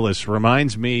of Dallas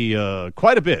reminds me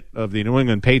quite a bit of the New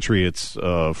England Patriots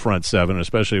front seven,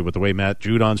 especially with the way Matt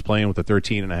Judon's playing with the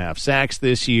 13.5 sacks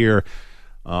this year.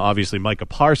 Obviously, Micah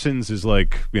Parsons is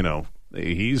like, you know,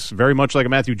 he's very much like a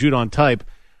Matthew Judon type.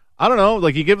 I don't know,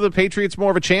 like you give the Patriots more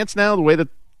of a chance now, the way that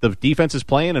the defense is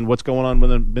playing and what's going on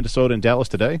with Minnesota and Dallas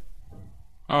today?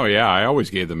 Oh, yeah. I always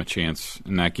gave them a chance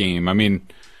in that game. I mean,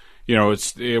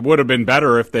 it would have been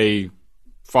better if they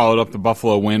followed up the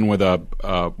Buffalo win with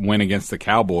a win against the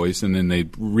Cowboys, and then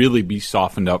they'd really be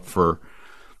softened up for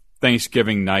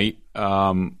Thanksgiving night.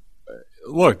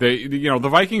 Look, the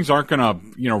Vikings aren't going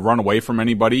to run away from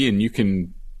anybody, and you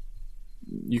can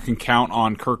count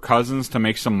on Kirk Cousins to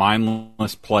make some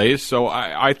mindless plays. So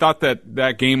I thought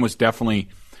that game was definitely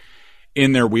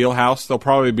in their wheelhouse. They'll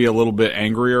probably be a little bit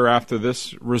angrier after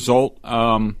this result.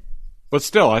 But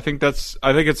still, I think it's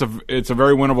a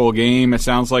very winnable game. It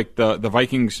sounds like the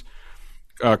Vikings,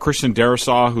 Christian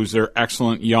Darrisaw, who's their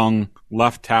excellent young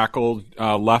left tackle,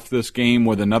 left this game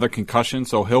with another concussion,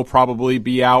 so he'll probably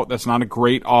be out. That's not a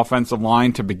great offensive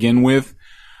line to begin with.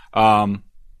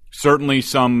 Certainly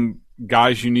some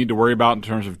guys you need to worry about in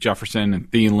terms of Jefferson and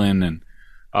Thielen,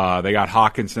 and they got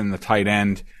Hawkinson, the tight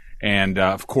end, and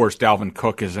of course Dalvin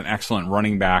Cook is an excellent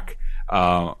running back.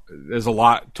 There's a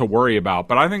lot to worry about,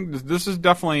 but I think this is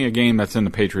definitely a game that's in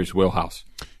the Patriots' wheelhouse.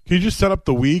 Can you just set up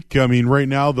the week? I mean, right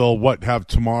now they'll have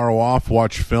tomorrow off,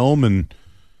 watch film, and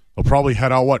they'll probably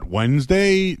head out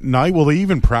Wednesday night. Will they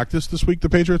even practice this week, the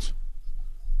Patriots?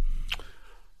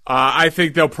 I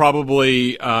think they'll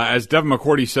probably, as Devin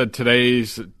McCourty said,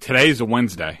 today's a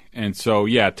Wednesday, and so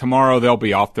tomorrow they'll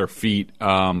be off their feet.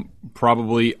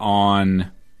 Probably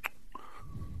on.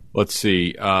 Let's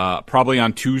see. Probably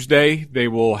on Tuesday, they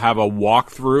will have a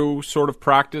walkthrough sort of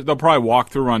practice. They'll probably walk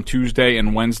through on Tuesday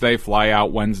and Wednesday, fly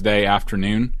out Wednesday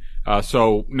afternoon.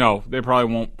 So, no, they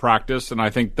probably won't practice, and I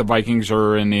think the Vikings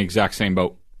are in the exact same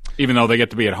boat, even though they get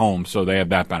to be at home, so they have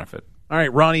that benefit. All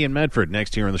right, Ronnie and Medford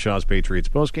next here on the Shaw's Patriots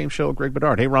postgame show. Greg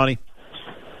Bedard. Hey, Ronnie.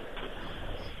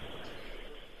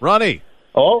 Ronnie.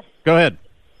 Oh? Go ahead.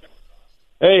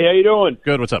 Hey, how you doing?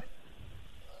 Good. What's up?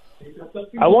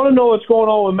 I want to know what's going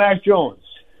on with Mac Jones.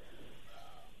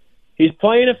 He's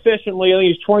playing efficiently. I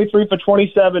think he's 23 for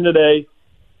 27 today.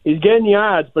 He's getting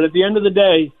yards, but at the end of the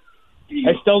day,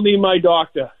 I still need my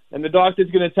doctor. And the doctor's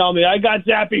going to tell me, I got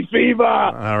zappy fever.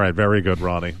 All right, very good,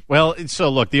 Ronnie. Well, so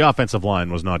look, the offensive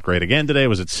line was not great again today.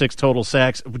 Was it 6 total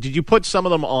sacks? Did you put some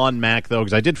of them on Mac, though?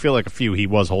 Because I did feel like a few he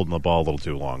was holding the ball a little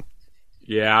too long.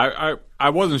 Yeah, I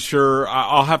wasn't sure.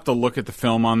 I'll have to look at the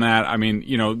film on that. I mean,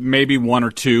 maybe 1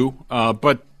 or 2,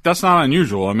 but that's not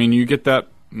unusual. I mean, you get that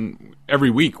every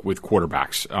week with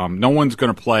quarterbacks. No one's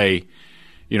going to play,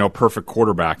 perfect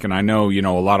quarterback. And I know,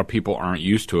 a lot of people aren't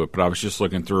used to it, but I was just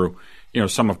looking through,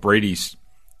 some of Brady's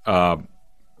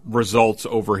results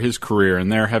over his career, and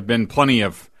there have been plenty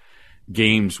of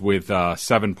games with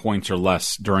 7 points or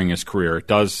less during his career. It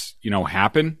does,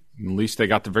 happen. At least they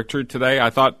got the victory today.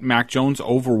 I thought Mac Jones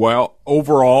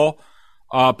overall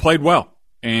played well.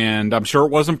 And I'm sure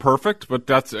it wasn't perfect, but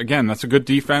that's a good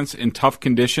defense in tough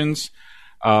conditions.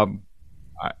 I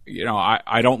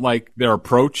don't like their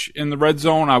approach in the red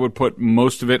zone. I would put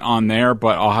most of it on there,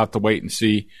 but I'll have to wait and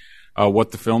see what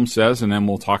the film says, and then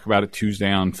we'll talk about it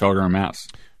Tuesday on Felger and Mass.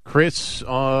 Chris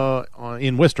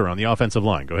in Worcester on the offensive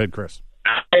line. Go ahead, Chris.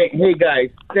 Hey, guys,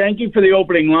 thank you for the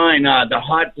opening line, the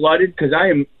hot-blooded, because I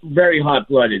am very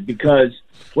hot-blooded, because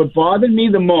what bothered me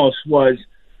the most was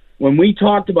when we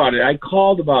talked about it, I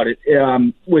called about it,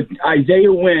 with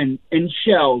Isaiah Wynn in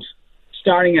shells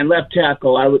starting at left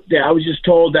tackle. I was just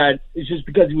told that it's just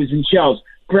because he was in shells.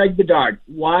 Greg Bedard,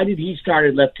 why did he start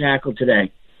at left tackle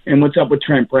today? And what's up with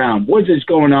Trent Brown? What is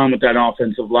going on with that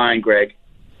offensive line, Greg?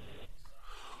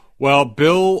 Well,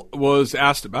 Bill was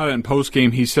asked about it in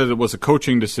postgame. He said it was a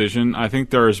coaching decision. I think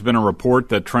there has been a report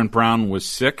that Trent Brown was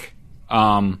sick.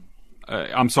 I'm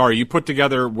sorry, you put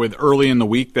together with early in the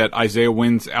week that Isaiah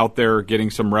Wynn's out there getting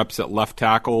some reps at left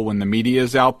tackle when the media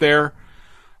is out there.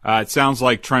 It sounds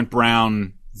like Trent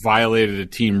Brown violated a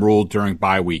team rule during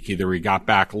bye week. Either he got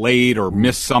back late or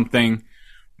missed something.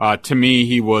 To me,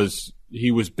 he was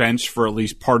benched for at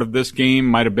least part of this game.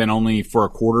 Might have been only for a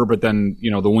quarter, but then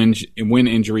the Wynn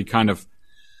injury kind of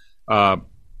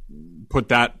put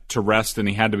that to rest, and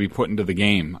he had to be put into the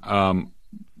game.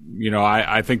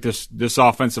 I think this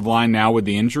offensive line now with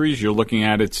the injuries, you're looking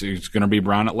at it's going to be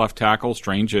Brown at left tackle,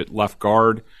 Strange at left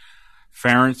guard,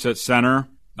 Ferentz at center.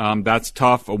 That's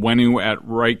tough. Owenu at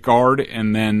right guard,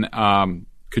 and then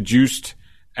Cajuste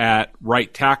at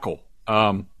right tackle.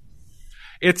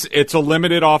 It's a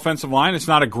limited offensive line. It's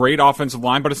not a great offensive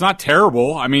line, but it's not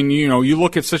terrible. I mean, you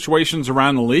look at situations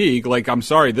around the league, I'm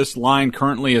sorry, this line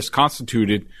currently as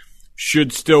constituted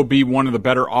should still be one of the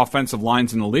better offensive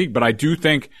lines in the league. But I do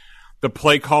think the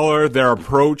play caller, their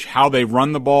approach, how they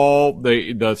run the ball,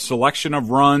 the selection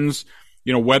of runs,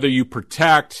 whether you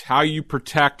protect, how you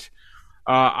protect,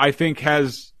 I think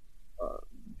has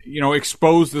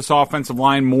expose this offensive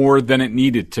line more than it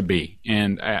needed to be.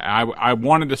 And I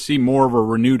wanted to see more of a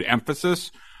renewed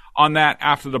emphasis on that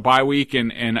after the bye week.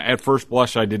 And at first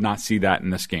blush, I did not see that in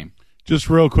this game. Just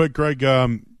real quick, Greg,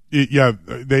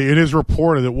 it is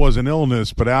reported it was an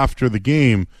illness, but after the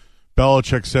game,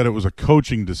 Belichick said it was a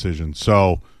coaching decision.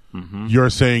 So you're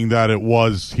saying that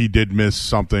he did miss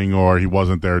something or he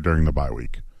wasn't there during the bye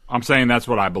week. I'm saying that's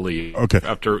what I believe. Okay.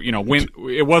 After, Wynn,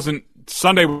 it wasn't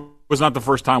Sunday was not the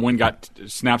first time Wynn got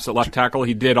snaps at left tackle.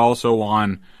 He did also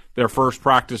on their first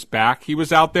practice back. He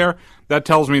was out there. That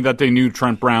tells me that they knew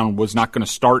Trent Brown was not going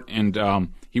to start, and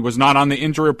he was not on the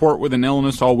injury report with an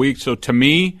illness all week. So to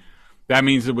me, that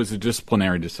means it was a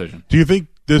disciplinary decision. Do you think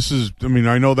this is,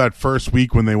 I know that first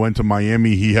week when they went to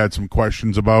Miami, he had some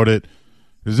questions about it.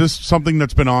 Is this something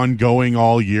that's been ongoing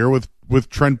all year with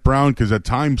Trent Brown? Because at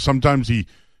times, sometimes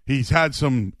he's had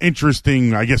some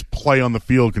interesting, I guess, play on the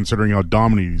field considering how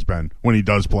dominant he's been when he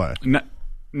does play.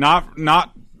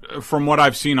 Not from what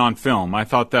I've seen on film. I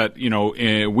thought that,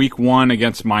 in week 1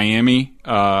 against Miami,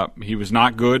 he was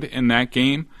not good in that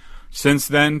game. Since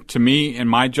then, to me, in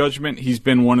my judgment, he's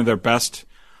been one of their best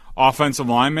offensive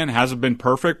linemen. Hasn't been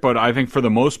perfect, but I think for the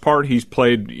most part, he's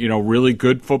played, really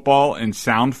good football and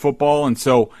sound football. And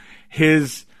so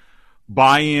his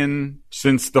buy-in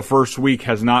since the first week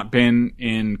has not been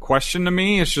in question to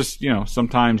me. It's just,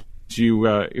 sometimes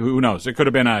who knows? It could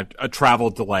have been a travel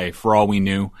delay for all we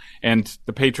knew. And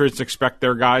the Patriots expect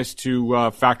their guys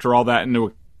to factor all that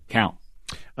into account.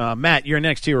 Matt, you're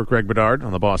next here with Greg Bedard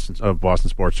on the Boston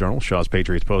Sports Journal, Shaw's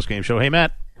Patriots postgame show. Hey,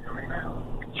 Matt.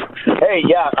 Hey,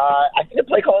 yeah, I think the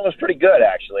play calling was pretty good,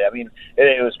 actually.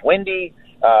 It was windy.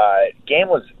 Game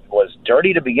was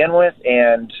dirty to begin with,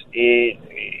 and you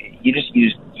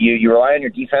rely on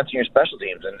your defense and your special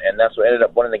teams, and that's what ended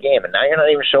up winning the game. And now you're not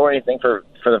even showing anything for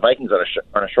the Vikings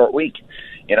on a short week.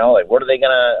 What are they going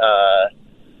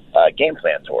to game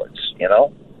plan towards?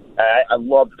 I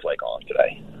love the play calling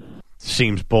today.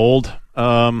 Seems bold.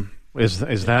 Is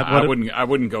that what I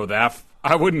wouldn't go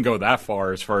that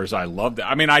far as I loved it.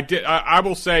 I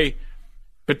will say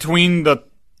between the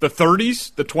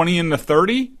 30s, the 20 and the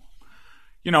 30,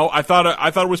 I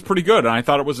thought it was pretty good, and I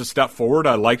thought it was a step forward.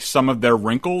 I liked some of their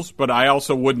wrinkles, but I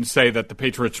also wouldn't say that the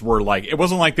Patriots were it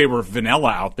wasn't like they were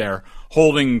vanilla out there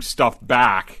holding stuff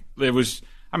back. It was,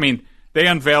 they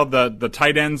unveiled the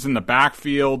tight ends in the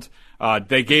backfield.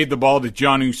 They gave the ball to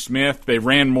Jonnu Smith. They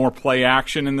ran more play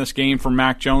action in this game from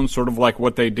Mac Jones, sort of like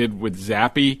what they did with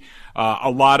Zappe. A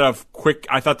lot of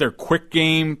I thought their quick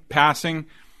game passing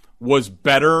was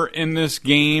better in this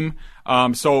game.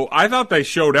 So I thought they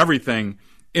showed everything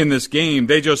in this game.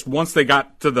 They just, once they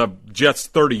got to the Jets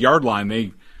 30-yard line,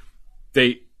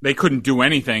 they couldn't do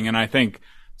anything. And I think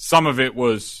some of it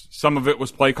was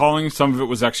play calling, some of it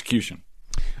was execution.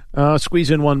 Squeeze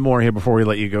in one more here before we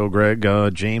let you go, Greg.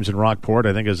 James in Rockport,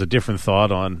 I think, has a different thought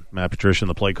on Matt Patricia and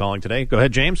the play calling today. Go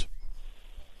ahead, James.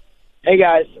 Hey,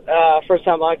 guys. First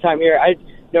time, long time here.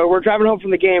 We're driving home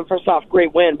from the game. First off,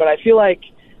 great win. But I feel like,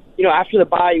 after the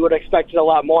bye, you would have expected a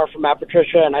lot more from Matt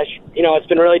Patricia. And, it's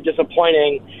been really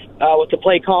disappointing with the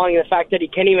play calling and the fact that he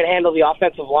can't even handle the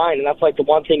offensive line. And that's the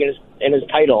one thing in his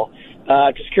title.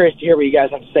 Just curious to hear what you guys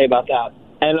have to say about that.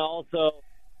 And also...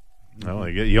 Well,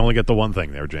 you only get the one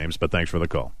thing there, James, but thanks for the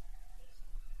call.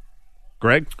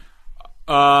 Greg?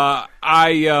 What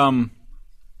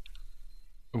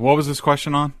was this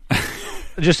question on?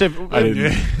 Just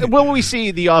will we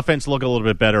see the offense look a little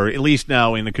bit better, at least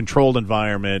now in the controlled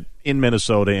environment in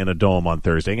Minnesota in a dome on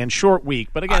Thursday? Again, short week,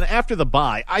 but again, after the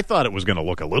bye, I thought it was going to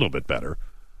look a little bit better.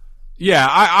 Yeah,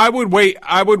 I would wait.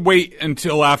 I would wait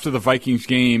until after the Vikings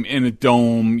game in a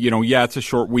dome. It's a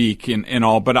short week and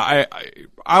all, but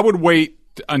I would wait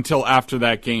until after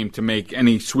that game to make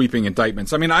any sweeping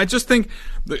indictments. I just think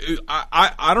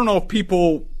I don't know if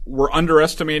people were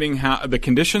underestimating the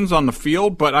conditions on the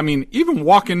field, but even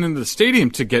walking into the stadium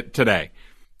to get today,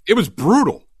 it was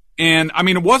brutal. And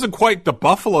it wasn't quite the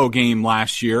Buffalo game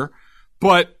last year,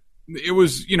 but it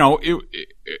was,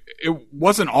 it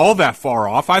wasn't all that far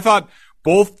off. I thought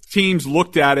both teams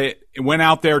looked at it, went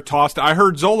out there, tossed. I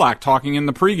heard Zolak talking in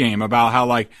the pregame about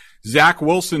how Zach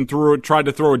Wilson tried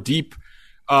to throw a deep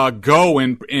go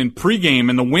in pregame,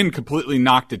 and the wind completely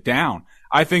knocked it down.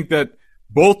 I think that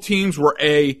both teams were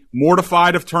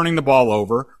mortified of turning the ball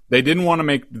over. They didn't want to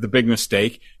make the big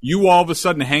mistake. You all of a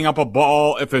sudden hang up a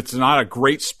ball if it's not a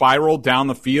great spiral down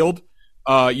the field,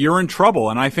 you're in trouble.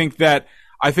 And I think that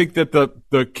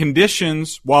the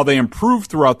conditions, while they improved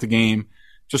throughout the game,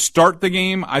 to start the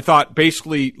game, I thought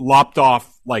basically lopped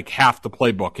off half the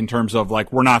playbook in terms of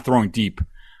we're not throwing deep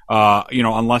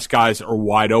unless guys are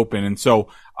wide open. And so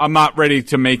I'm not ready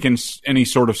to make any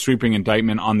sort of sweeping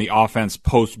indictment on the offense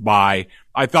post-bye.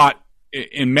 I thought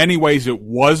in many ways it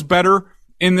was better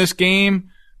in this game.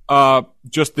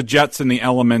 Just the Jets and the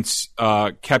elements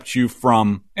kept you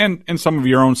from, and some of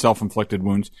your own self-inflicted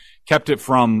wounds, kept it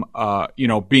from,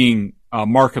 being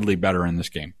markedly better in this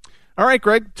game. All right,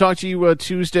 Greg, talk to you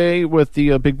Tuesday with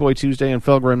the Big Boy Tuesday and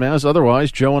Felger and Maz.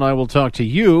 Otherwise, Joe and I will talk to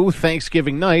you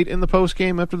Thanksgiving night in the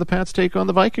postgame after the Pats take on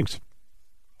the Vikings.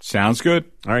 Sounds good.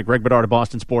 All right, Greg Bedard of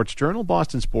Boston Sports Journal,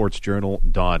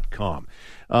 bostonsportsjournal.com.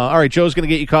 All right, Joe's going to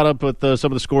get you caught up with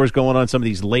some of the scores going on some of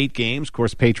these late games. Of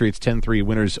course, Patriots 10-3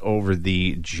 winners over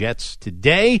the Jets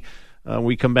today. When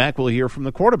we come back, we'll hear from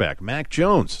the quarterback, Mac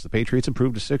Jones. The Patriots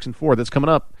improved to 6-4. That's coming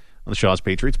up on the Shaw's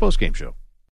Patriots postgame show.